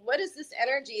this? Like, what is this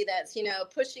energy that's,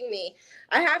 pushing me?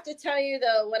 I have to tell you,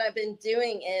 though, what I've been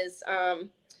doing is,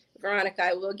 Veronica,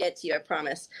 I will get to you, I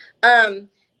promise.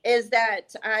 is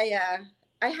that I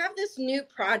have this new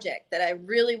project that I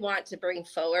really want to bring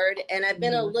forward, and I've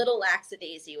been a little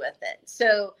lackadaisy with it.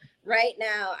 So right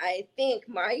now, I think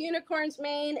my unicorn's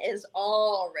mane is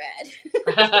all red.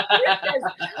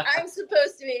 I'm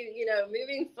supposed to be,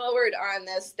 moving forward on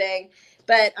this thing,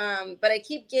 but I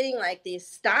keep getting like these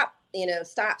stops,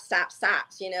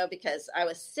 because I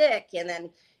was sick, and then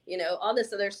all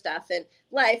this other stuff, and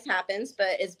life happens,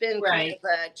 but it's been kind of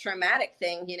a traumatic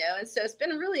thing, and so it's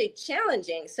been really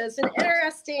challenging. So it's an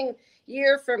interesting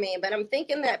year for me, but I'm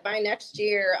thinking that by next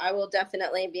year, I will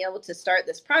definitely be able to start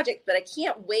this project, but I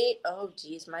can't wait. Oh,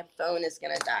 geez, my phone is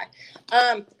going to die.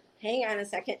 Hang on a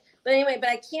second. But anyway,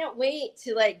 I can't wait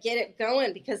to get it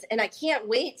going and I can't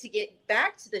wait to get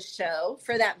back to the show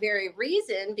for that very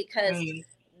reason, because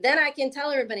then I can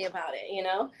tell everybody about it,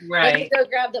 Right. Let me go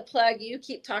grab the plug. You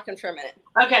keep talking for a minute.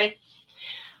 Okay.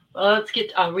 Well,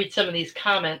 I'll read some of these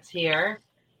comments here.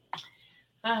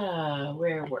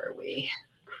 Where were we?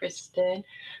 Kristen.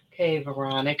 Okay,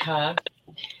 Veronica.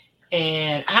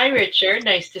 And hi, Richard.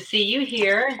 Nice to see you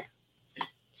here.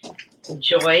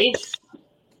 Joyce.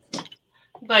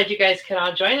 I'm glad you guys can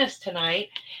all join us tonight.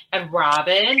 And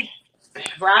Robin.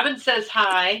 Robin says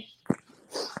hi.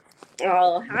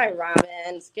 Oh, hi, Robin.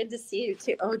 It's good to see you,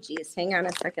 too. Oh, geez. Hang on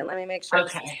a second. Let me make sure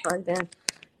this is plugged in.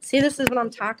 See, this is what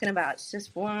I'm talking about. It's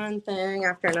just one thing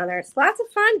after another. It's lots of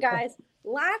fun, guys.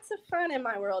 Lots of fun in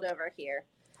my world over here.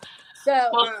 So,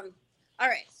 all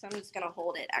right. So I'm just going to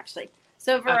hold it, actually.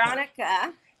 So,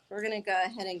 Veronica, we're going to go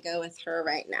ahead and go with her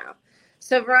right now.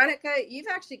 So, Veronica, you've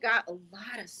actually got a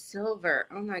lot of silver.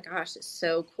 Oh, my gosh. It's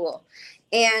so cool.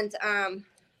 And,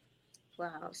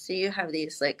 wow. So you have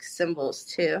these, symbols,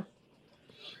 too.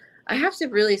 I have to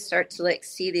really start to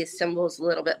see these symbols a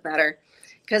little bit better,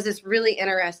 because it's really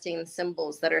interesting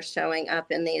symbols that are showing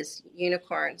up in these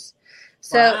unicorns.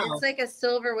 So It's like a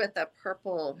silver with a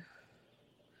purple.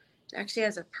 It actually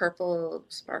has a purple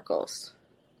sparkles.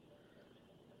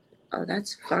 Oh,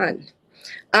 that's fun.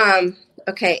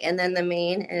 Okay. And then the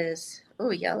mane is,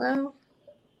 yellow.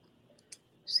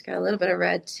 Just got a little bit of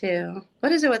red too.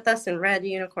 What is it with us and red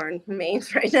unicorn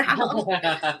manes right now?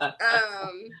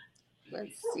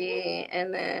 Let's see.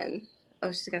 And then,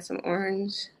 she's got some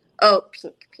orange. Oh,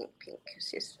 pink.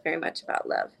 She's very much about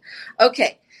love.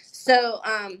 Okay. So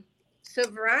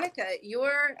Veronica,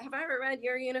 have I ever read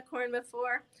your unicorn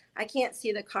before? I can't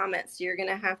see the comments. So you're going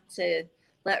to have to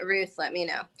let Ruth let me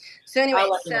know. So anyway,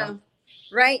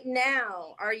 right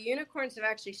now, our unicorns have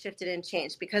actually shifted and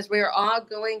changed, because we're all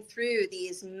going through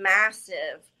these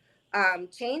massive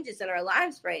changes in our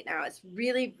lives right now. It's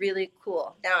really, really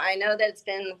cool. Now, I know that it's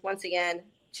been, once again,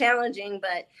 challenging,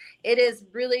 but it is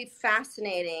really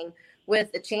fascinating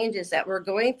with the changes that we're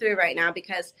going through right now,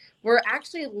 because we're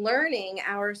actually learning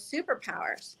our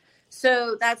superpowers.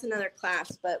 So that's another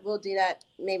class, but we'll do that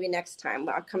maybe next time.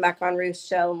 I'll come back on Ruth's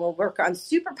show and we'll work on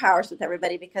superpowers with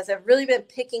everybody, because I've really been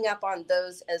picking up on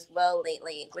those as well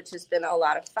lately, which has been a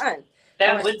lot of fun.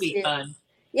 That would be fun.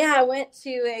 Yeah, I went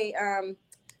to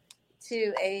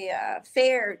a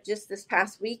fair just this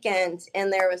past weekend,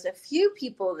 and there was a few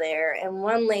people there, and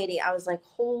one lady, I was like,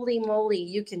 holy moly,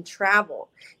 you can travel.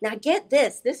 Now get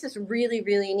this is really,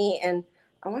 really neat. And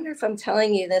I wonder if I'm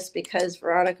telling you this because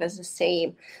Veronica's the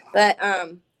same, but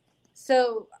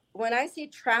so when I say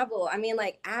travel, I mean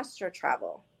astro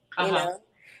travel, you know,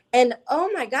 and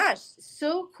oh my gosh,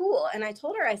 so cool. And I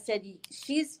told her, I said,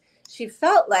 she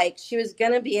felt like she was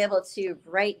going to be able to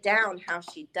write down how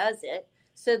she does it,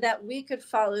 so that we could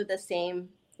follow the same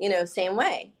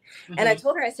way. Mm-hmm. And I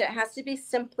told her, I said, it has to be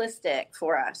simplistic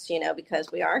for us,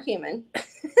 because we are human.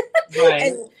 Right.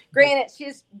 And granted,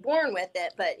 she's born with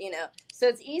it, but, so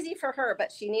it's easy for her,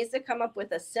 but she needs to come up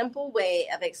with a simple way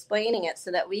of explaining it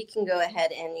so that we can go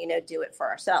ahead and, do it for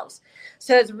ourselves.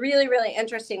 So it's really, really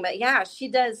interesting. But yeah, she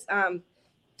does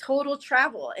total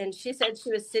travel. And she said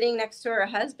she was sitting next to her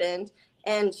husband,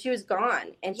 and she was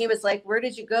gone. And he was like, where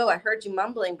did you go? I heard you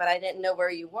mumbling, but I didn't know where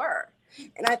you were.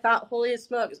 And I thought, holy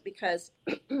smokes, because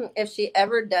if she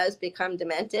ever does become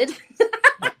demented, he's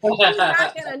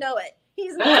not going to know it.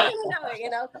 He's not going to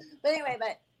know it, But anyway,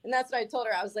 and that's what I told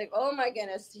her. I was like, oh my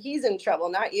goodness, he's in trouble,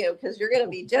 not you, because you're going to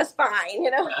be just fine,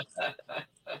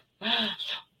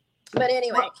 But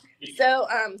anyway, so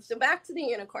back to the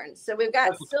unicorns. So we've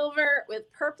got silver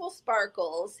with purple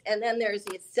sparkles, and then there's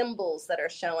these symbols that are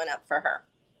showing up for her.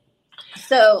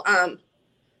 So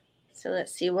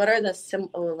let's see, what are the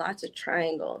symbols? Oh, lots of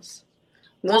triangles.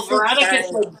 Well, Veronica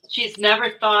said she's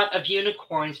never thought of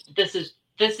unicorns. This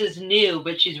is new,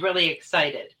 but she's really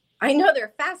excited. I know,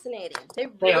 they're fascinating. They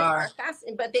really are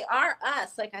fascinating, but they are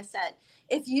us, like I said.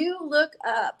 if you look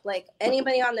up like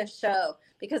anybody on this show,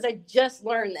 because I just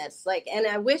learned this, like, and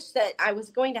I wish that I was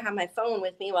going to have my phone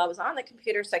with me while I was on the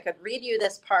computer so I could read you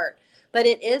this part, but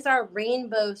it is our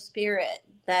rainbow spirit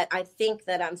that I think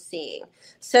that I'm seeing.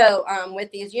 So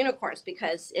with these unicorns,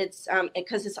 because it's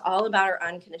all about our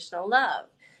unconditional love.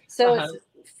 So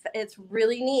it's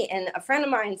really neat. And a friend of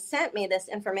mine sent me this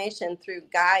information through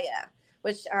Gaia,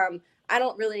 which I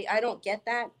don't get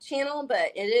that channel,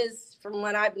 but it is, from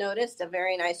what I've noticed, a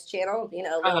very nice channel, you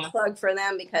know, little plug for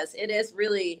them, because it is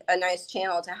really a nice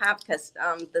channel to have, because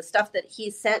the stuff that he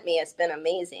sent me has been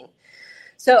amazing.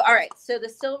 So, all right. So the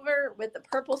silver with the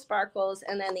purple sparkles,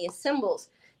 and then these symbols.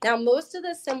 Now, most of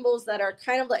the symbols that are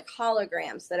kind of like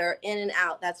holograms that are in and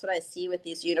out, that's what I see with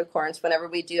these unicorns whenever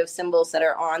we do have symbols that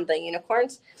are on the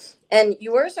unicorns. And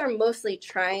yours are mostly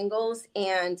triangles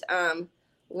and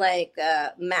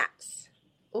maps.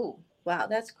 Oh, wow,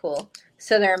 that's cool.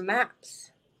 So they're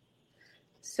maps.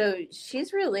 So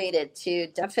she's related to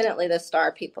definitely the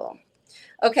star people.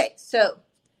 Okay, so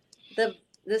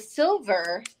the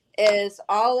silver is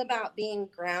all about being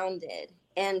grounded.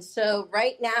 And so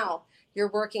right now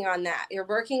you're working on that. You're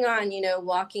working on, you know,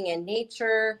 walking in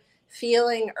nature,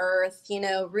 feeling earth, you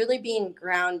know, really being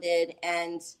grounded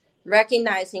and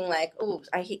recognizing like, oh,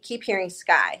 I keep hearing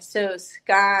sky. So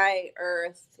sky,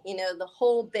 earth, you know, the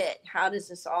whole bit. How does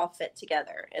this all fit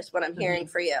together is what I'm hearing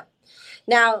for you.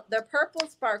 Now, the purple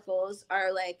sparkles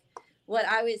are like, what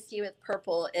I would see with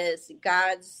purple is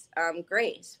God's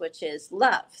grace, which is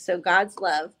love. So God's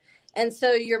love. And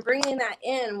so you're bringing that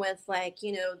in with like,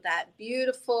 you know, that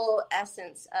beautiful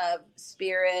essence of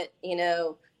spirit, you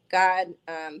know, God,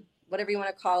 whatever you want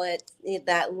to call it,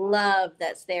 that love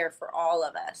that's there for all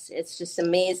of us. It's just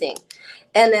amazing.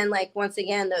 And then like, once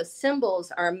again, those symbols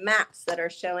are maps that are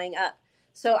showing up.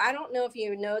 So I don't know if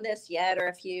you know this yet, or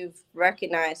if you've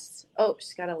recognized, oh,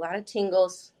 she's got a lot of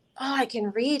tingles. Oh, I can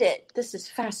read it. This is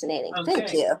fascinating. Okay.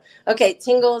 Thank you. Okay.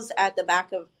 Tingles at the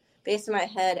base of my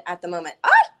head at the moment. Ah,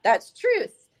 that's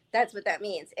truth. That's what that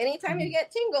means. Anytime you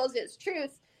get tingles, it's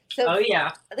truth. So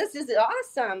this is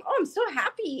awesome. Oh, I'm so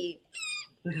happy.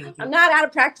 I'm not out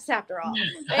of practice after all.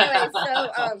 Anyway,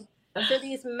 so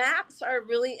these maps are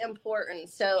really important.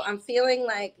 So I'm feeling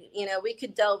like, you know, we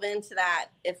could delve into that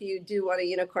if you do want a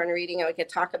unicorn reading, and we could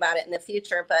talk about it in the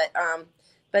future.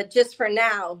 But just for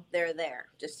now, they're there,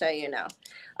 just so you know.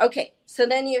 Okay, so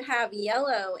then you have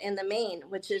yellow in the main,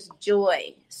 which is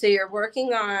joy. So you're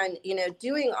working on, you know,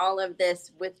 doing all of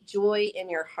this with joy in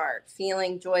your heart,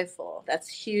 feeling joyful. That's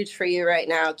huge for you right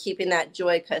now, keeping that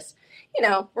joy, because, you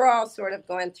know, we're all sort of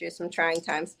going through some trying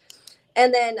times.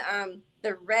 And then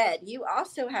the red, you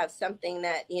also have something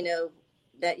that, you know,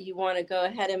 that you want to go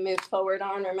ahead and move forward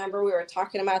on. Remember, we were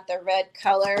talking about the red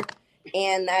color,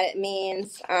 and that it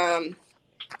means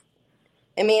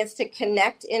to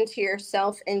connect into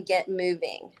yourself and get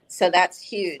moving. So that's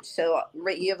huge. So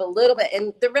you have a little bit,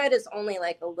 and the red is only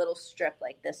like a little strip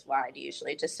like this wide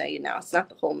usually, just so you know. It's not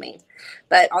the whole mane,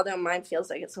 but although mine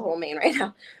feels like it's the whole mane right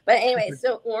now. But anyway,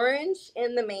 so orange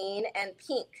in the mane and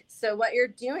pink. So what you're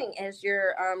doing is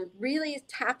you're really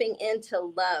tapping into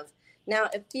love. Now,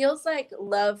 it feels like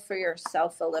love for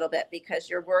yourself a little bit, because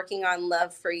you're working on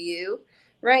love for you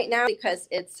right now, because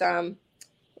it's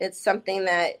something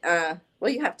that, well,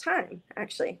 you have time,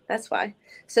 actually. That's why.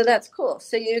 So that's cool.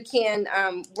 So you can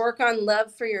work on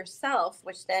love for yourself,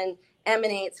 which then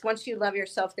emanates, once you love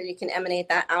yourself, then you can emanate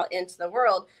that out into the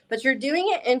world. But you're doing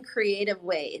it in creative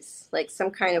ways, like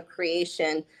some kind of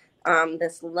creation,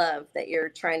 this love that you're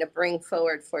trying to bring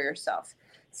forward for yourself.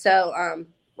 So,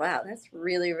 wow, that's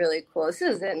really, really cool. This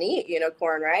is a neat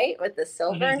unicorn, right? With the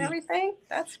silver and everything.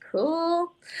 That's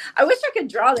cool. I wish I could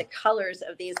draw the colors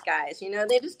of these guys. You know,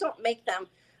 they just don't make them.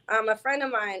 A friend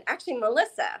of mine, actually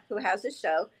Melissa, who has a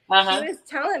show, she was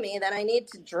telling me that I need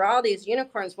to draw these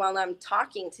unicorns while I'm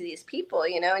talking to these people,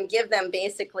 you know, and give them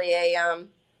basically a,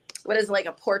 what is like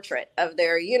a portrait of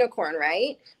their unicorn,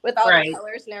 right? With all the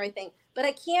colors and everything. But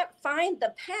I can't find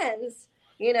the pens,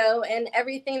 you know, and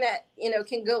everything that, you know,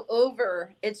 can go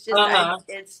over. It's just,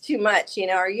 it's too much. You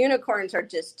know, our unicorns are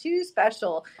just too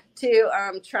special to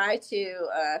try to,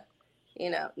 you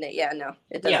know, no,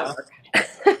 it doesn't work.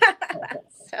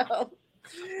 So,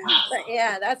 but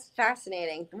yeah, that's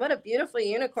fascinating. What a beautiful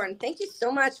unicorn. Thank you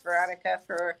so much, Veronica,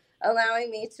 for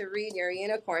allowing me to read your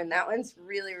unicorn. That one's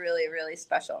really, really, really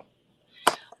special.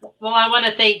 Well, I want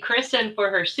to thank Kristen for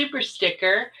her super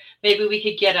sticker. Maybe we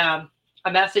could get a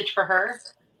message for her.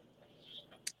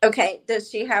 Okay. Does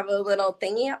she have a little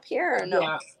thingy up here or no?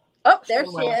 Yeah. Oh, there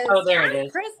she is. Oh, there it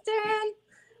is. Kristen.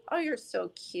 Oh, you're so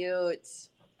cute.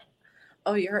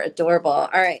 Oh, you're adorable. All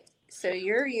right. So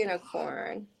your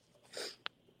unicorn.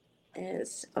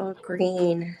 is, oh,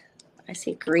 green. I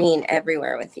see green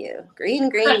everywhere with you. Green,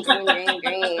 green, green, green,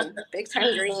 green. Big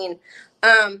time green.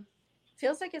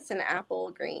 Feels like it's an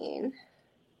apple green.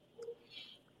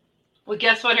 Well,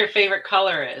 guess what her favorite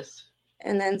color is?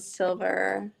 And then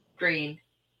silver. Green.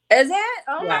 Is it?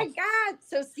 Oh yes. My God.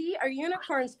 So see, our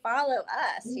unicorns follow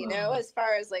us, you know, as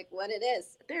far as like what it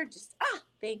is. They're just,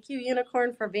 thank you,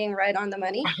 unicorn, for being right on the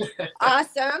money.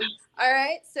 Awesome. All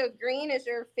right. So green is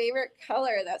your favorite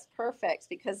color. That's perfect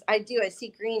because I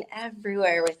see green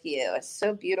everywhere with you. It's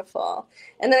so beautiful.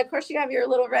 And then of course you have your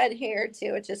little red hair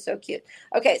too, which is so cute.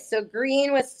 Okay. So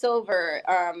green with silver,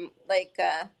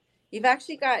 you've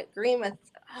actually got green with,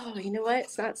 oh, you know what?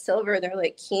 It's not silver. They're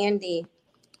like candy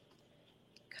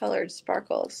colored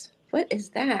sparkles. What is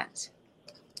that?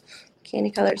 Candy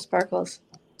colored sparkles.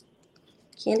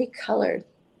 Candy colored.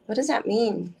 What does that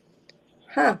mean?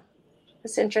 Huh.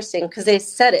 That's interesting because they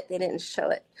said it. They didn't show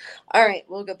it. All right.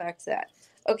 We'll go back to that.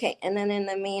 Okay. And then in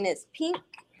the main is pink.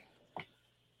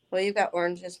 Well, you've got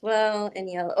orange as well and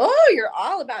yellow. Oh, you're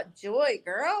all about joy,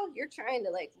 girl. You're trying to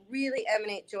like really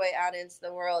emanate joy out into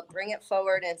the world. Bring it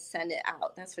forward and send it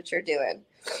out. That's what you're doing.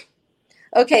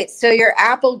 Okay. So your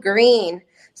apple green.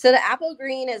 So the apple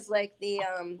green is like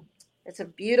it's a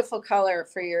beautiful color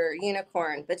for your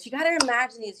unicorn, but you got to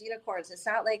imagine these unicorns. It's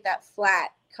not like that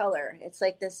flat color. It's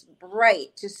like this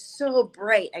bright, just so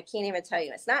bright. I can't even tell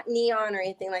you. It's not neon or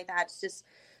anything like that. It's just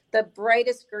the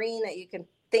brightest green that you can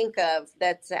think of.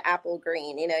 That's the apple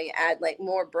green. You know, you add like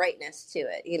more brightness to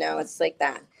it. You know, it's like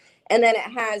that. And then it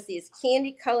has these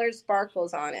candy colored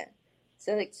sparkles on it.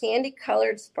 So the candy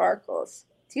colored sparkles.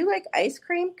 Do you like ice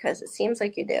cream? Because it seems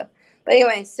like you do. But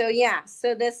anyway, so yeah,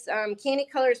 so this candy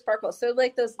colored sparkle. So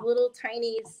like those little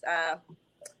tiny,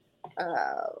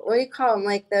 what do you call them?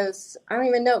 Like those, I don't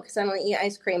even know because I don't eat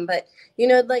ice cream, but you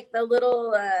know, like the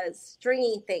little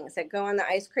stringy things that go on the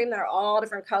ice cream that are all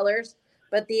different colors,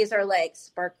 but these are like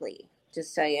sparkly,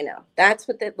 just so you know. That's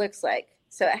what it looks like.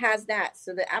 So it has that.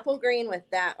 So the apple green with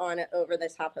that on it over the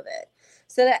top of it.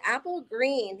 So the apple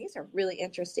green, these are really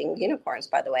interesting unicorns,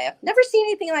 by the way. I've never seen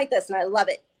anything like this, and I love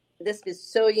it. This is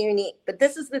so unique. But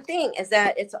this is the thing, is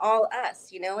that it's all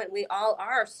us, you know, and we all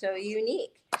are so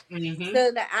unique. Mm-hmm.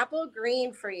 So the apple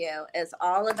green for you is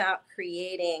all about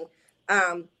creating.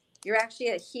 You're actually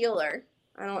a healer.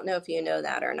 I don't know if you know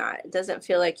that or not. It doesn't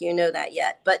feel like you know that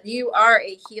yet, but you are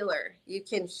a healer. You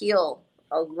can heal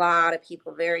a lot of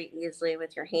people very easily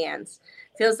with your hands.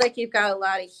 Feels like you've got a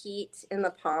lot of heat in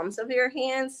the palms of your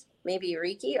hands, maybe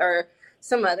Reiki or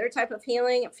some other type of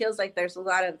healing. It feels like there's a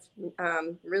lot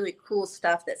of really cool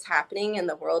stuff that's happening in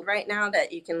the world right now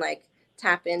that you can like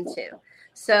tap into.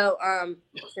 So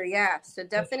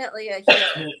definitely a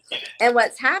healer. And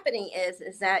what's happening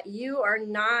is that you are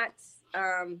not,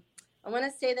 I want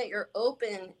to say that you're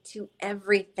open to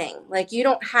everything. Like you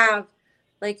don't have,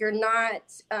 like you're not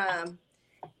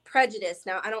prejudiced.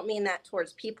 Now, I don't mean that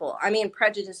towards people. I mean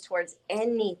prejudice towards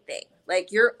anything. Like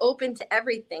you're open to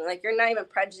everything. Like you're not even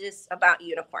prejudiced about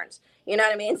unicorns. You know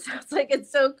what I mean? So it's like,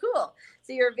 it's so cool.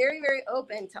 So you're very, very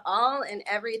open to all and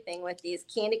everything with these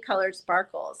candy colored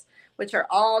sparkles, which are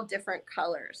all different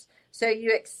colors. So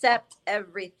you accept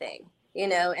everything, you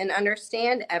know, and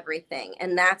understand everything.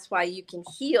 And that's why you can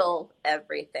heal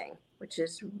everything, which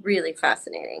is really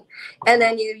fascinating. And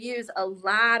then you use a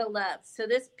lot of love. So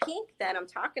this pink that I'm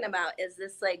talking about is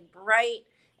this like bright,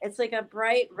 it's like a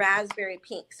bright raspberry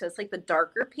pink. So it's like the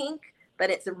darker pink, but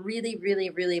it's really,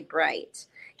 really, really bright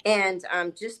and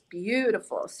just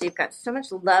beautiful. So you've got so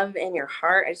much love in your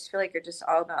heart. I just feel like you're just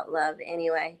all about love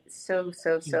anyway. So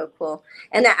cool.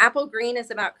 And the apple green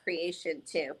is about creation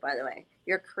too, by the way.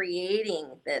 You're creating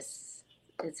this.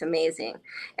 It's amazing.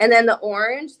 And then the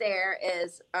orange there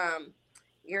is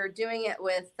you're doing it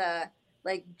with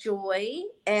like joy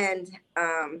and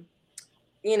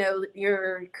you know,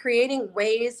 you're creating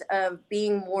ways of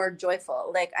being more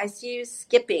joyful. Like I see you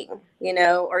skipping, you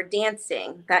know, or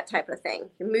dancing, that type of thing.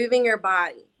 Moving your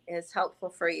body is helpful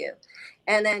for you.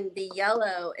 And then the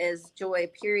yellow is joy,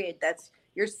 period. That's,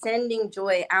 you're sending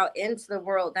joy out into the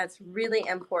world. That's really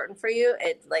important for you.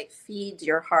 It like feeds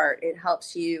your heart. It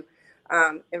helps you.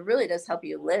 It really does help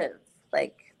you live.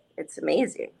 Like it's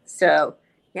amazing. So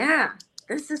yeah,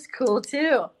 this is cool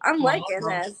too. I'm liking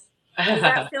this. Does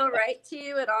that feel right to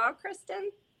you at all,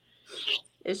 Kristen?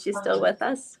 Is she still with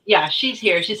us? Yeah, she's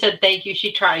here. She said thank you.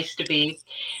 She tries to be.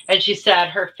 And she said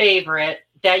her favorite,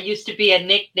 that used to be a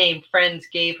nickname friends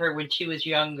gave her when she was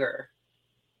younger.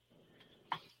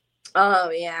 Oh,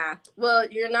 yeah. Well,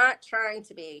 you're not trying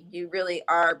to be. You really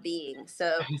are being.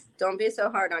 So don't be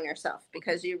so hard on yourself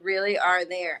because you really are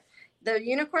there. The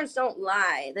unicorns don't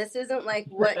lie. This isn't like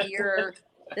what you're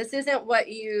This isn't what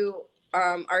you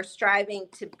are striving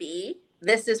to be.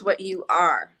 This is what you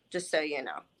are, just so you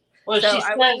know. Well, so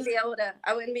I wouldn't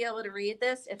be able to read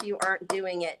this if you aren't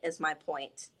doing it, is my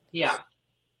point. Yeah.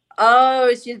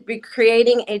 Oh, she'd be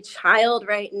creating a child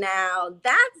right now.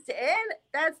 That's it.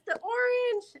 That's the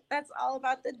orange. That's all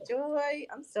about the joy.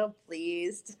 I'm so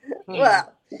pleased.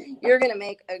 Well, you're going to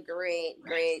make a great,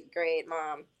 great, great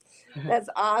mom. That's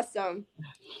awesome.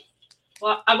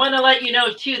 Well, I want to let you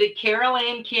know, too, that Carol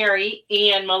Ann Carey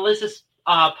and Melissa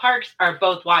Parks are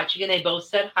both watching, and they both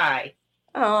said hi.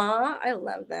 Aw, I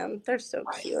love them. They're so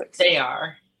cute. They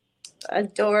are.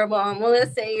 Adorable. And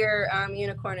Melissa, your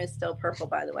unicorn is still purple,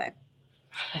 by the way.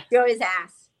 Joey's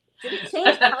ass. Did it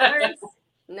change colors?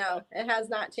 No, it has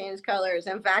not changed colors.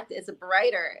 In fact, it's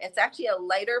brighter. It's actually a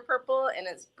lighter purple, and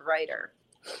it's brighter.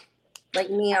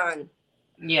 Like neon.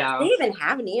 Yeah. They even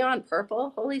have neon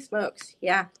purple? Holy smokes.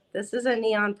 Yeah, this is a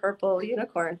neon purple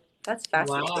unicorn. That's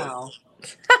fascinating. Wow.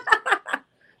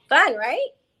 Fun, right?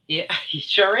 Yeah, it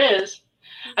sure is.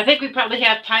 I think we probably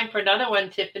have time for another one,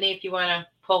 Tiffany, if you want to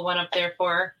pull one up there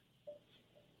for her.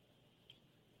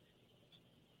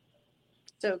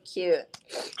 So cute.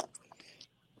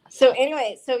 So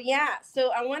anyway, so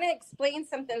I want to explain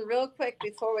something real quick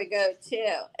before we go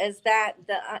too, is that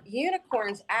the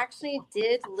unicorns actually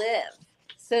did live.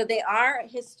 So they are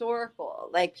historical.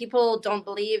 Like, people don't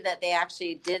believe that they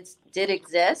actually did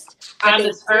exist. On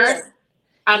this earth?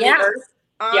 On the earth?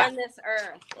 On this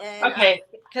earth. And, okay.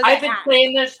 I've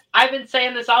been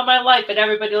saying this all my life, and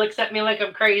everybody looks at me like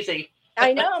I'm crazy.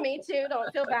 I know, me too.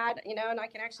 Don't feel bad, and I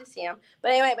can actually see them.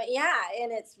 But anyway,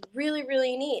 and it's really,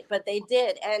 really neat. But they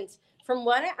did. And from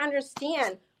what I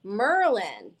understand,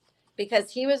 Merlin,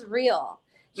 because he was real,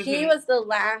 he was the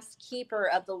last keeper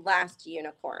of the last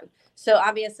unicorn. So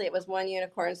obviously it was one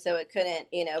unicorn, so it couldn't,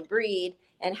 breed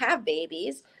and have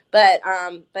babies. But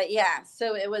yeah,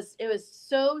 so it was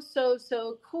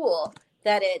so cool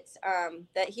that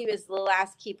that he was the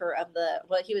last keeper of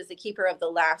he was the keeper of the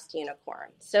last unicorn.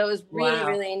 So it was really,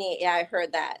 really neat. Yeah, I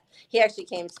heard that. He actually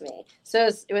came to me. So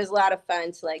it was a lot of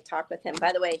fun to talk with him.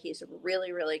 By the way, he's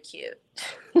really, really cute.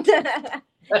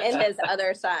 In his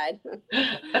other side.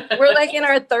 We're like in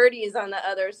our 30s on the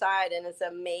other side, and it's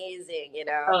amazing,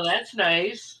 Oh, that's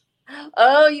nice.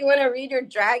 Oh, you want to read your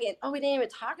dragon? Oh, we didn't even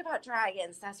talk about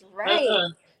dragons. That's right.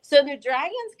 So the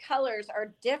dragon's colors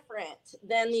are different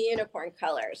than the unicorn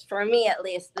colors. For me, at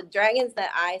least, the dragons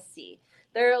that I see,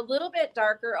 they're a little bit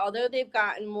darker, although they've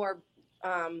gotten more,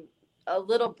 a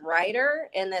little brighter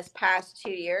in this past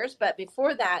 2 years. But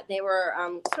before that, they were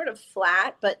sort of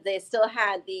flat, but they still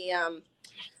had the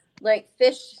like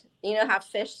fish, how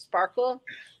fish sparkle?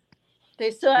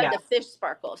 They still had the fish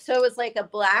sparkle. So it was like a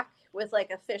black with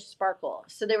like a fish sparkle.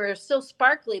 So they were still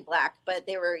sparkly black, but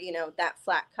they were, that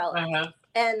flat color.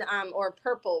 And or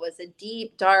purple was a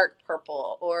deep dark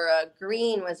purple, or a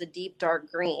green was a deep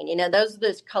dark green. Those are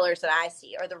those colors that I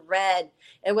see. Or the red,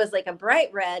 it was like a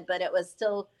bright red, but it was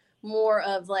still more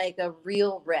of like a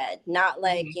real red, not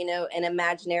like an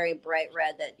imaginary bright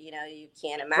red that you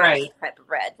can't imagine type of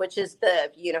red, which is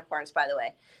the unicorns, by the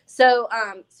way. So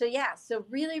so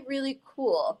really, really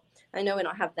cool. I know we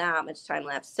don't have that much time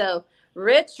left. So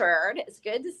Richard, it's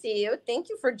good to see you. Thank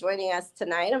you for joining us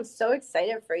tonight. I'm so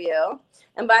excited for you.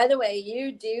 And by the way,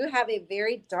 you do have a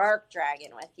very dark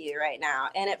dragon with you right now,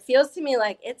 and it feels to me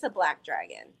like it's a black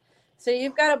dragon. So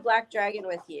you've got a black dragon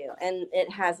with you, and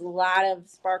it has a lot of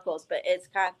sparkles, but it's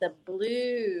got the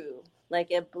blue,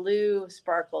 like a blue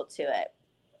sparkle to it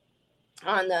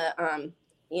on the,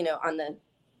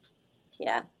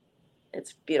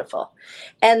 it's beautiful.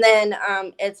 And then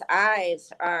its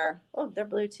eyes are, they're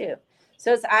blue too.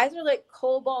 So its eyes are like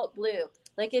cobalt blue.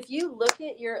 Like if you look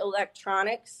at your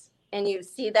electronics and you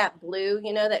see that blue,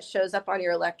 that shows up on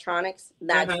your electronics,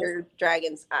 that's your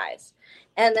dragon's eyes.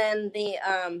 And then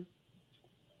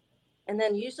and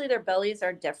then usually their bellies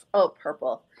are different. Oh,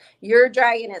 purple. Your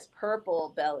dragon is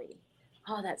purple belly.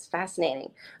 Oh, that's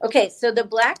fascinating. Okay, so the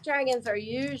black dragons are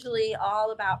usually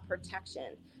all about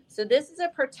protection. So this is a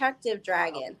protective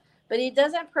dragon, but he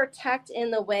doesn't protect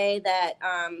in the way that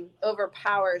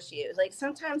overpowers you. Like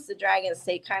sometimes the dragons,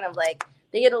 they kind of like,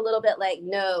 they get a little bit like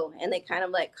no, and they kind of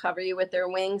like cover you with their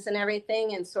wings and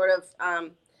everything, and sort of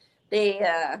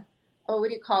what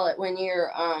do you call it when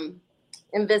you're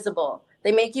invisible?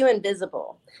 They make you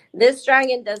invisible. This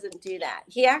dragon doesn't do that.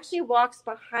 He actually walks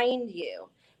behind you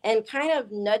and kind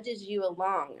of nudges you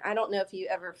along. I don't know if you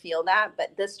ever feel that,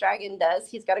 but this dragon does.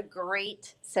 He's got a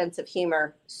great sense of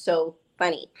humor. So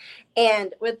funny.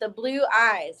 And with the blue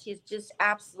eyes, he's just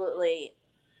absolutely,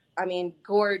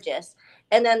 gorgeous.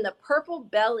 And then the purple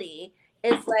belly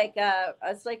It's like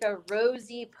a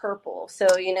rosy purple.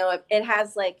 So, you know, it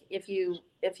has like, if you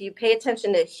pay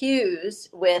attention to hues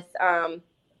with, I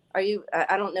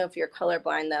don't know if you're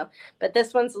colorblind though, but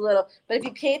this one's a little, but if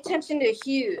you pay attention to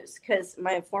hues, because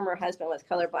my former husband was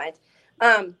colorblind,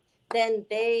 then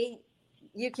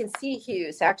you can see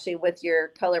hues actually with your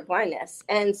color blindness.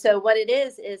 And so what it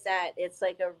is that it's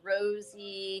like a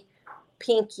rosy,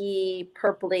 pinky,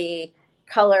 purpley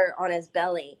color on his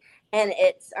belly. And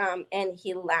it's, and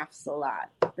he laughs a lot.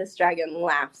 This dragon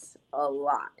laughs a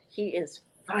lot. He is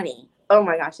funny. Oh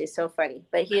my gosh, he's so funny.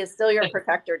 But he is still your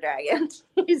protector dragon.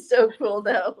 He's so cool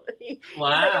though. He's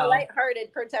like a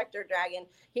lighthearted protector dragon.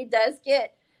 He does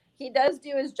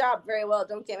do his job very well.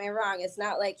 Don't get me wrong. It's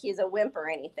not like he's a wimp or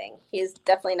anything. He's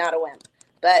definitely not a wimp.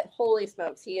 But holy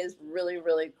smokes, he is really,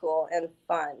 really cool and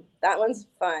fun. That one's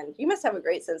fun. You must have a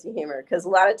great sense of humor, because a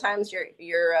lot of times your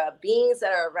beings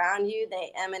that are around you,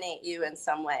 they emanate you in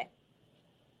some way.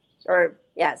 Or,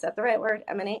 yeah, is that the right word?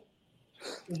 Emanate?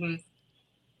 Mm-hmm.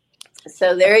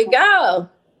 So there you go.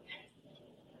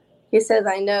 He says,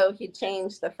 I know he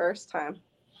changed the first time.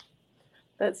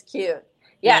 That's cute.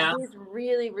 Yeah, he's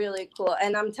really, really cool.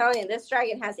 And I'm telling you, this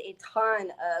dragon has a ton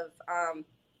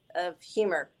of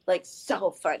humor, like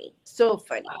so funny.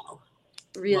 Wow.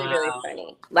 Really, really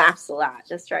funny. Laughs a lot.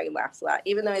 This dragon laughs a lot.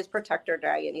 Even though he's protector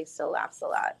dragon, he still laughs a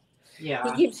lot. Yeah.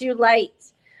 He keeps you light.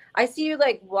 I see you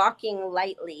like walking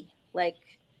lightly, like,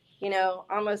 you know,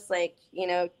 almost like, you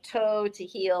know, toe to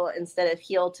heel instead of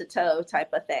heel to toe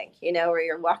type of thing, you know, where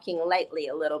you're walking lightly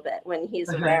a little bit when he's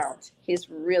around. He's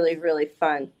really, really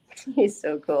fun. He's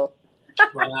so cool.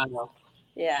 Wow.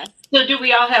 Yeah. So do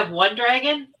we all have one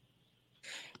dragon?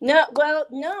 No,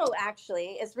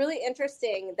 actually, it's really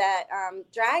interesting that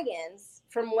dragons,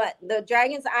 from what the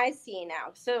dragons I see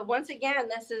now. So once again,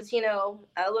 this is, you know,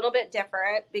 a little bit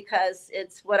different because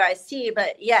it's what I see.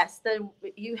 But yes,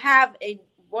 you have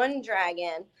one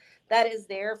dragon that is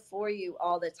there for you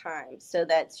all the time. So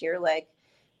that's your like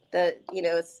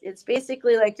it's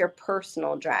basically like your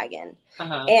personal dragon.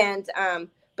 And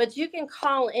but you can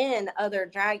call in other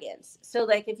dragons. So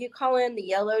like if you call in the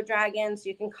yellow dragons,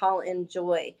 you can call in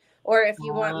joy. Or if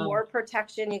you want more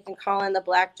protection, you can call in the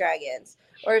black dragons.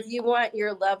 Or if you want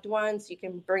your loved ones, you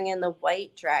can bring in the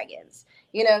white dragons.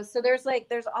 You know, so there's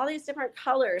all these different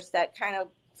colors that kind of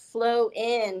flow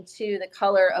into the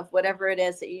color of whatever it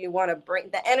is that you want to bring,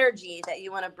 the energy that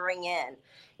you want to bring in.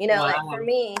 You know, like for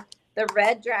me, the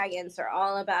red dragons are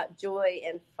all about joy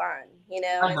and fun, you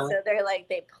know, and so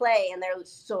they play and they're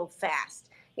so fast,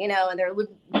 you know, and they're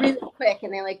really quick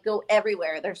and they like go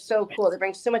everywhere. They're so cool. They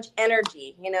bring so much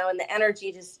energy, you know, and the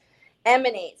energy just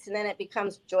emanates and then it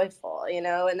becomes joyful, you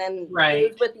know, and then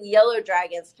with the yellow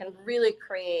dragons can really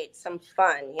create some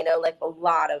fun, you know, like a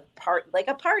lot of like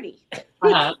a party.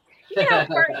 A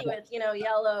party with, you know,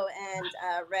 yellow and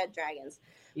red dragons.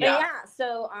 Yeah. But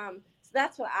so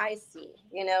that's what I see,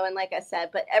 you know, and like I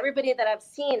said, but everybody that I've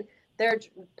seen, their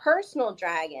personal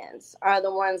dragons are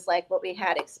the ones like what we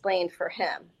had explained for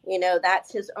him. You know,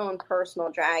 that's his own personal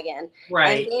dragon.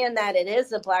 Right. And being that it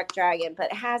is a black dragon, but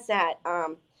it has that,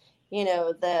 you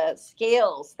know, the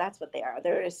scales, that's what they are.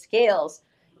 They're scales,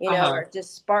 you know, are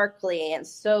just sparkly and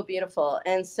so beautiful.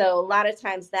 And so a lot of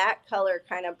times that color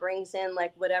kind of brings in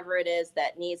like whatever it is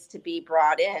that needs to be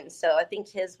brought in. So I think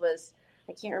his was,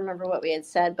 I can't remember what we had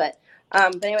said, but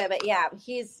anyway, but yeah,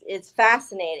 it's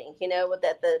fascinating, you know, with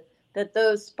that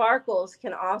those sparkles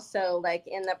can also, like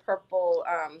in the purple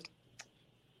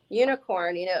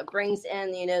unicorn, you know, it brings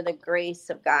in, you know, the grace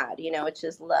of God, you know, which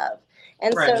is love.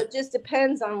 And so it just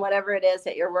depends on whatever it is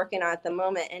that you're working on at the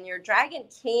moment. And your dragon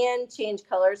can change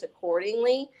colors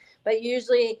accordingly, but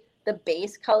usually the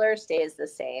base color stays the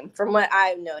same from what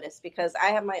I've noticed, because I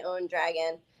have my own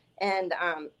dragon and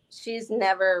she's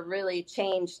never really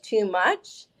changed too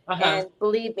much. And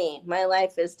believe me, my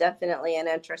life is definitely an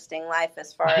interesting life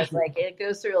as far as like it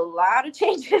goes through a lot of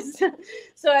changes.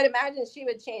 So I'd imagine she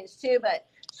would change too, but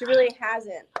she really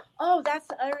hasn't. Oh, that's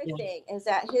the other thing is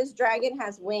that his dragon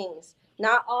has wings.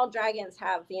 Not all dragons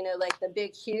have, you know, like the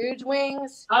big, huge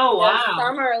wings. Oh, wow.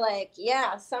 Some are like,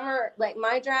 some are like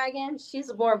my dragon.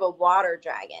 She's more of a water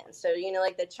dragon. So, you know,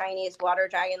 like the Chinese water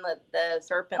dragon, the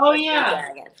serpent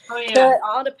dragon. Oh, yeah. So it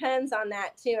all depends on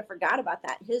that, too. I forgot about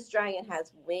that. His dragon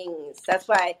has wings. That's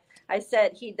why I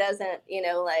said he doesn't, you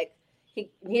know, like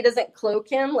he doesn't cloak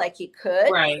him like he could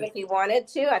if he wanted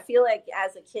to. I feel like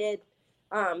as a kid,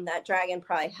 that dragon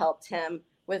probably helped him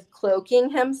with cloaking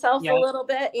himself a little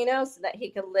bit, you know, so that he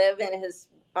could live in his,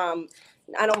 I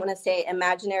don't want to say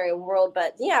imaginary world,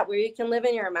 but where you can live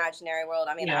in your imaginary world.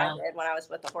 I mean, I did when I was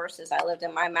with the horses, I lived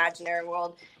in my imaginary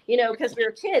world, you know, because we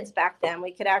were kids back then.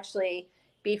 We could actually,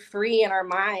 be free in our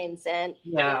minds and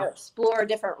explore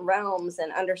different realms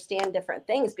and understand different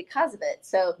things because of it.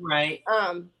 So,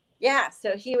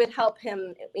 so he would help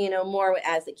him, more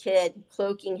as a kid,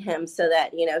 cloaking him so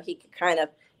that, he could kind of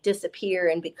disappear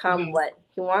and become what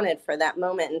he wanted for that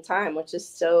moment in time, which is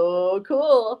so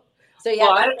cool. So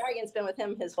that dragon's been with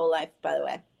him his whole life, by the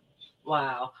way.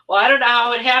 Wow. Well, I don't know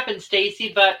how it happened,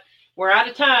 Stacy, but we're out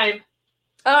of time.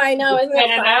 Oh, I know. Isn't it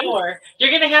an hour?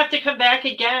 You're going to have to come back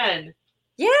again.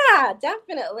 Yeah,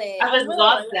 definitely. I would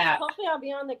love that. Hopefully I'll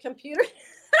be on the computer.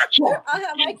 I'll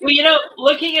have my computer. Well,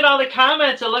 looking at all the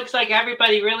comments, it looks like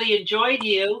everybody really enjoyed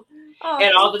you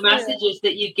and all the messages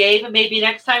that you gave. And maybe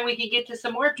next time we can get to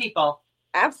some more people.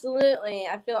 Absolutely.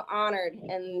 I feel honored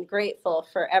and grateful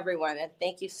for everyone. And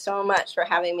thank you so much for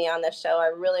having me on this show. I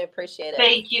really appreciate it.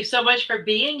 Thank you so much for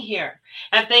being here.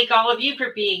 And thank all of you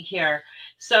for being here.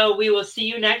 So we will see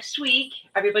you next week.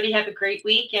 Everybody have a great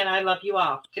week. And I love you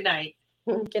all. Good night.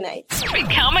 Good night.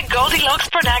 Become a Goldilocks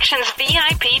Productions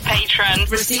VIP patron.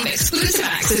 Receive exclusive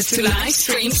access to live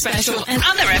stream special and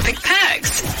other epic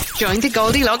perks. Join the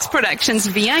Goldilocks Productions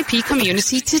VIP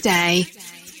community today.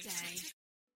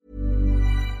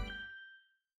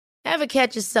 Ever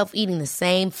catch yourself eating the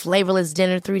same flavorless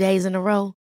dinner 3 days in a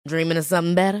row? Dreaming of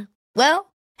something better?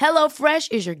 Well,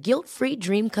 HelloFresh is your guilt-free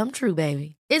dream come true,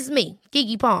 baby. It's me,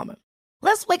 Keke Palmer.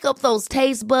 Let's wake up those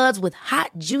taste buds with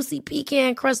hot, juicy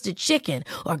pecan-crusted chicken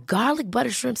or garlic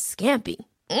butter shrimp scampi.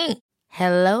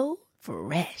 Hello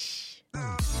Fresh.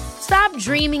 Stop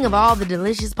dreaming of all the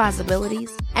delicious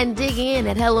possibilities and dig in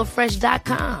at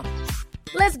HelloFresh.com.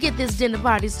 Let's get this dinner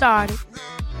party started.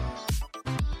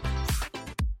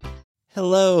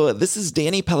 Hello, this is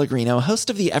Danny Pellegrino, host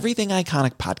of the Everything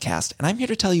Iconic podcast, and I'm here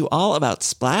to tell you all about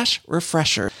Splash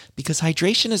Refresher, because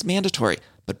hydration is mandatory,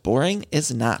 but boring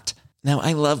is not. Now,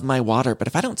 I love my water, but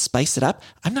if I don't spice it up,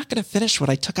 I'm not going to finish what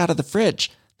I took out of the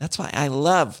fridge. That's why I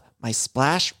love my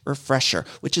Splash Refresher,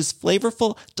 which is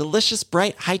flavorful, delicious,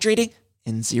 bright, hydrating,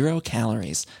 and 0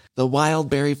 calories. The wild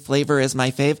berry flavor is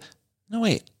my fave. No,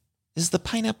 wait. Is the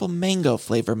pineapple mango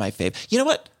flavor my fave? You know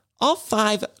what? All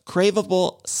 5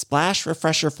 craveable Splash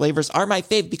Refresher flavors are my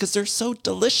fave because they're so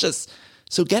delicious.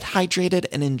 So get hydrated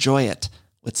and enjoy it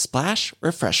with Splash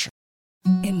Refresher.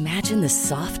 Imagine the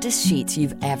softest sheets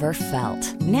you've ever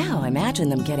felt. Now imagine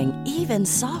them getting even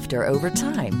softer over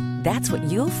time. That's what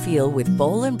you'll feel with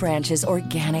Boll & Branch's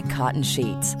organic cotton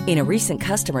sheets. In a recent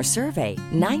customer survey,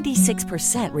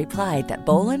 96% replied that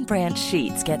Boll & Branch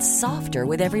sheets get softer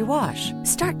with every wash.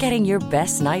 Start getting your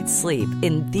best night's sleep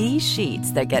in these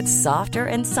sheets that get softer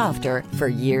and softer for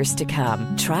years to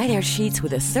come. Try their sheets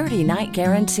with a 30-night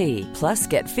guarantee. Plus,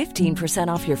 get 15%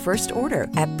 off your first order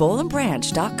at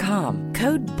bollandbranch.com.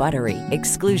 Code BUTTERY.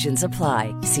 Exclusions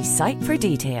apply. See site for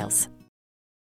details.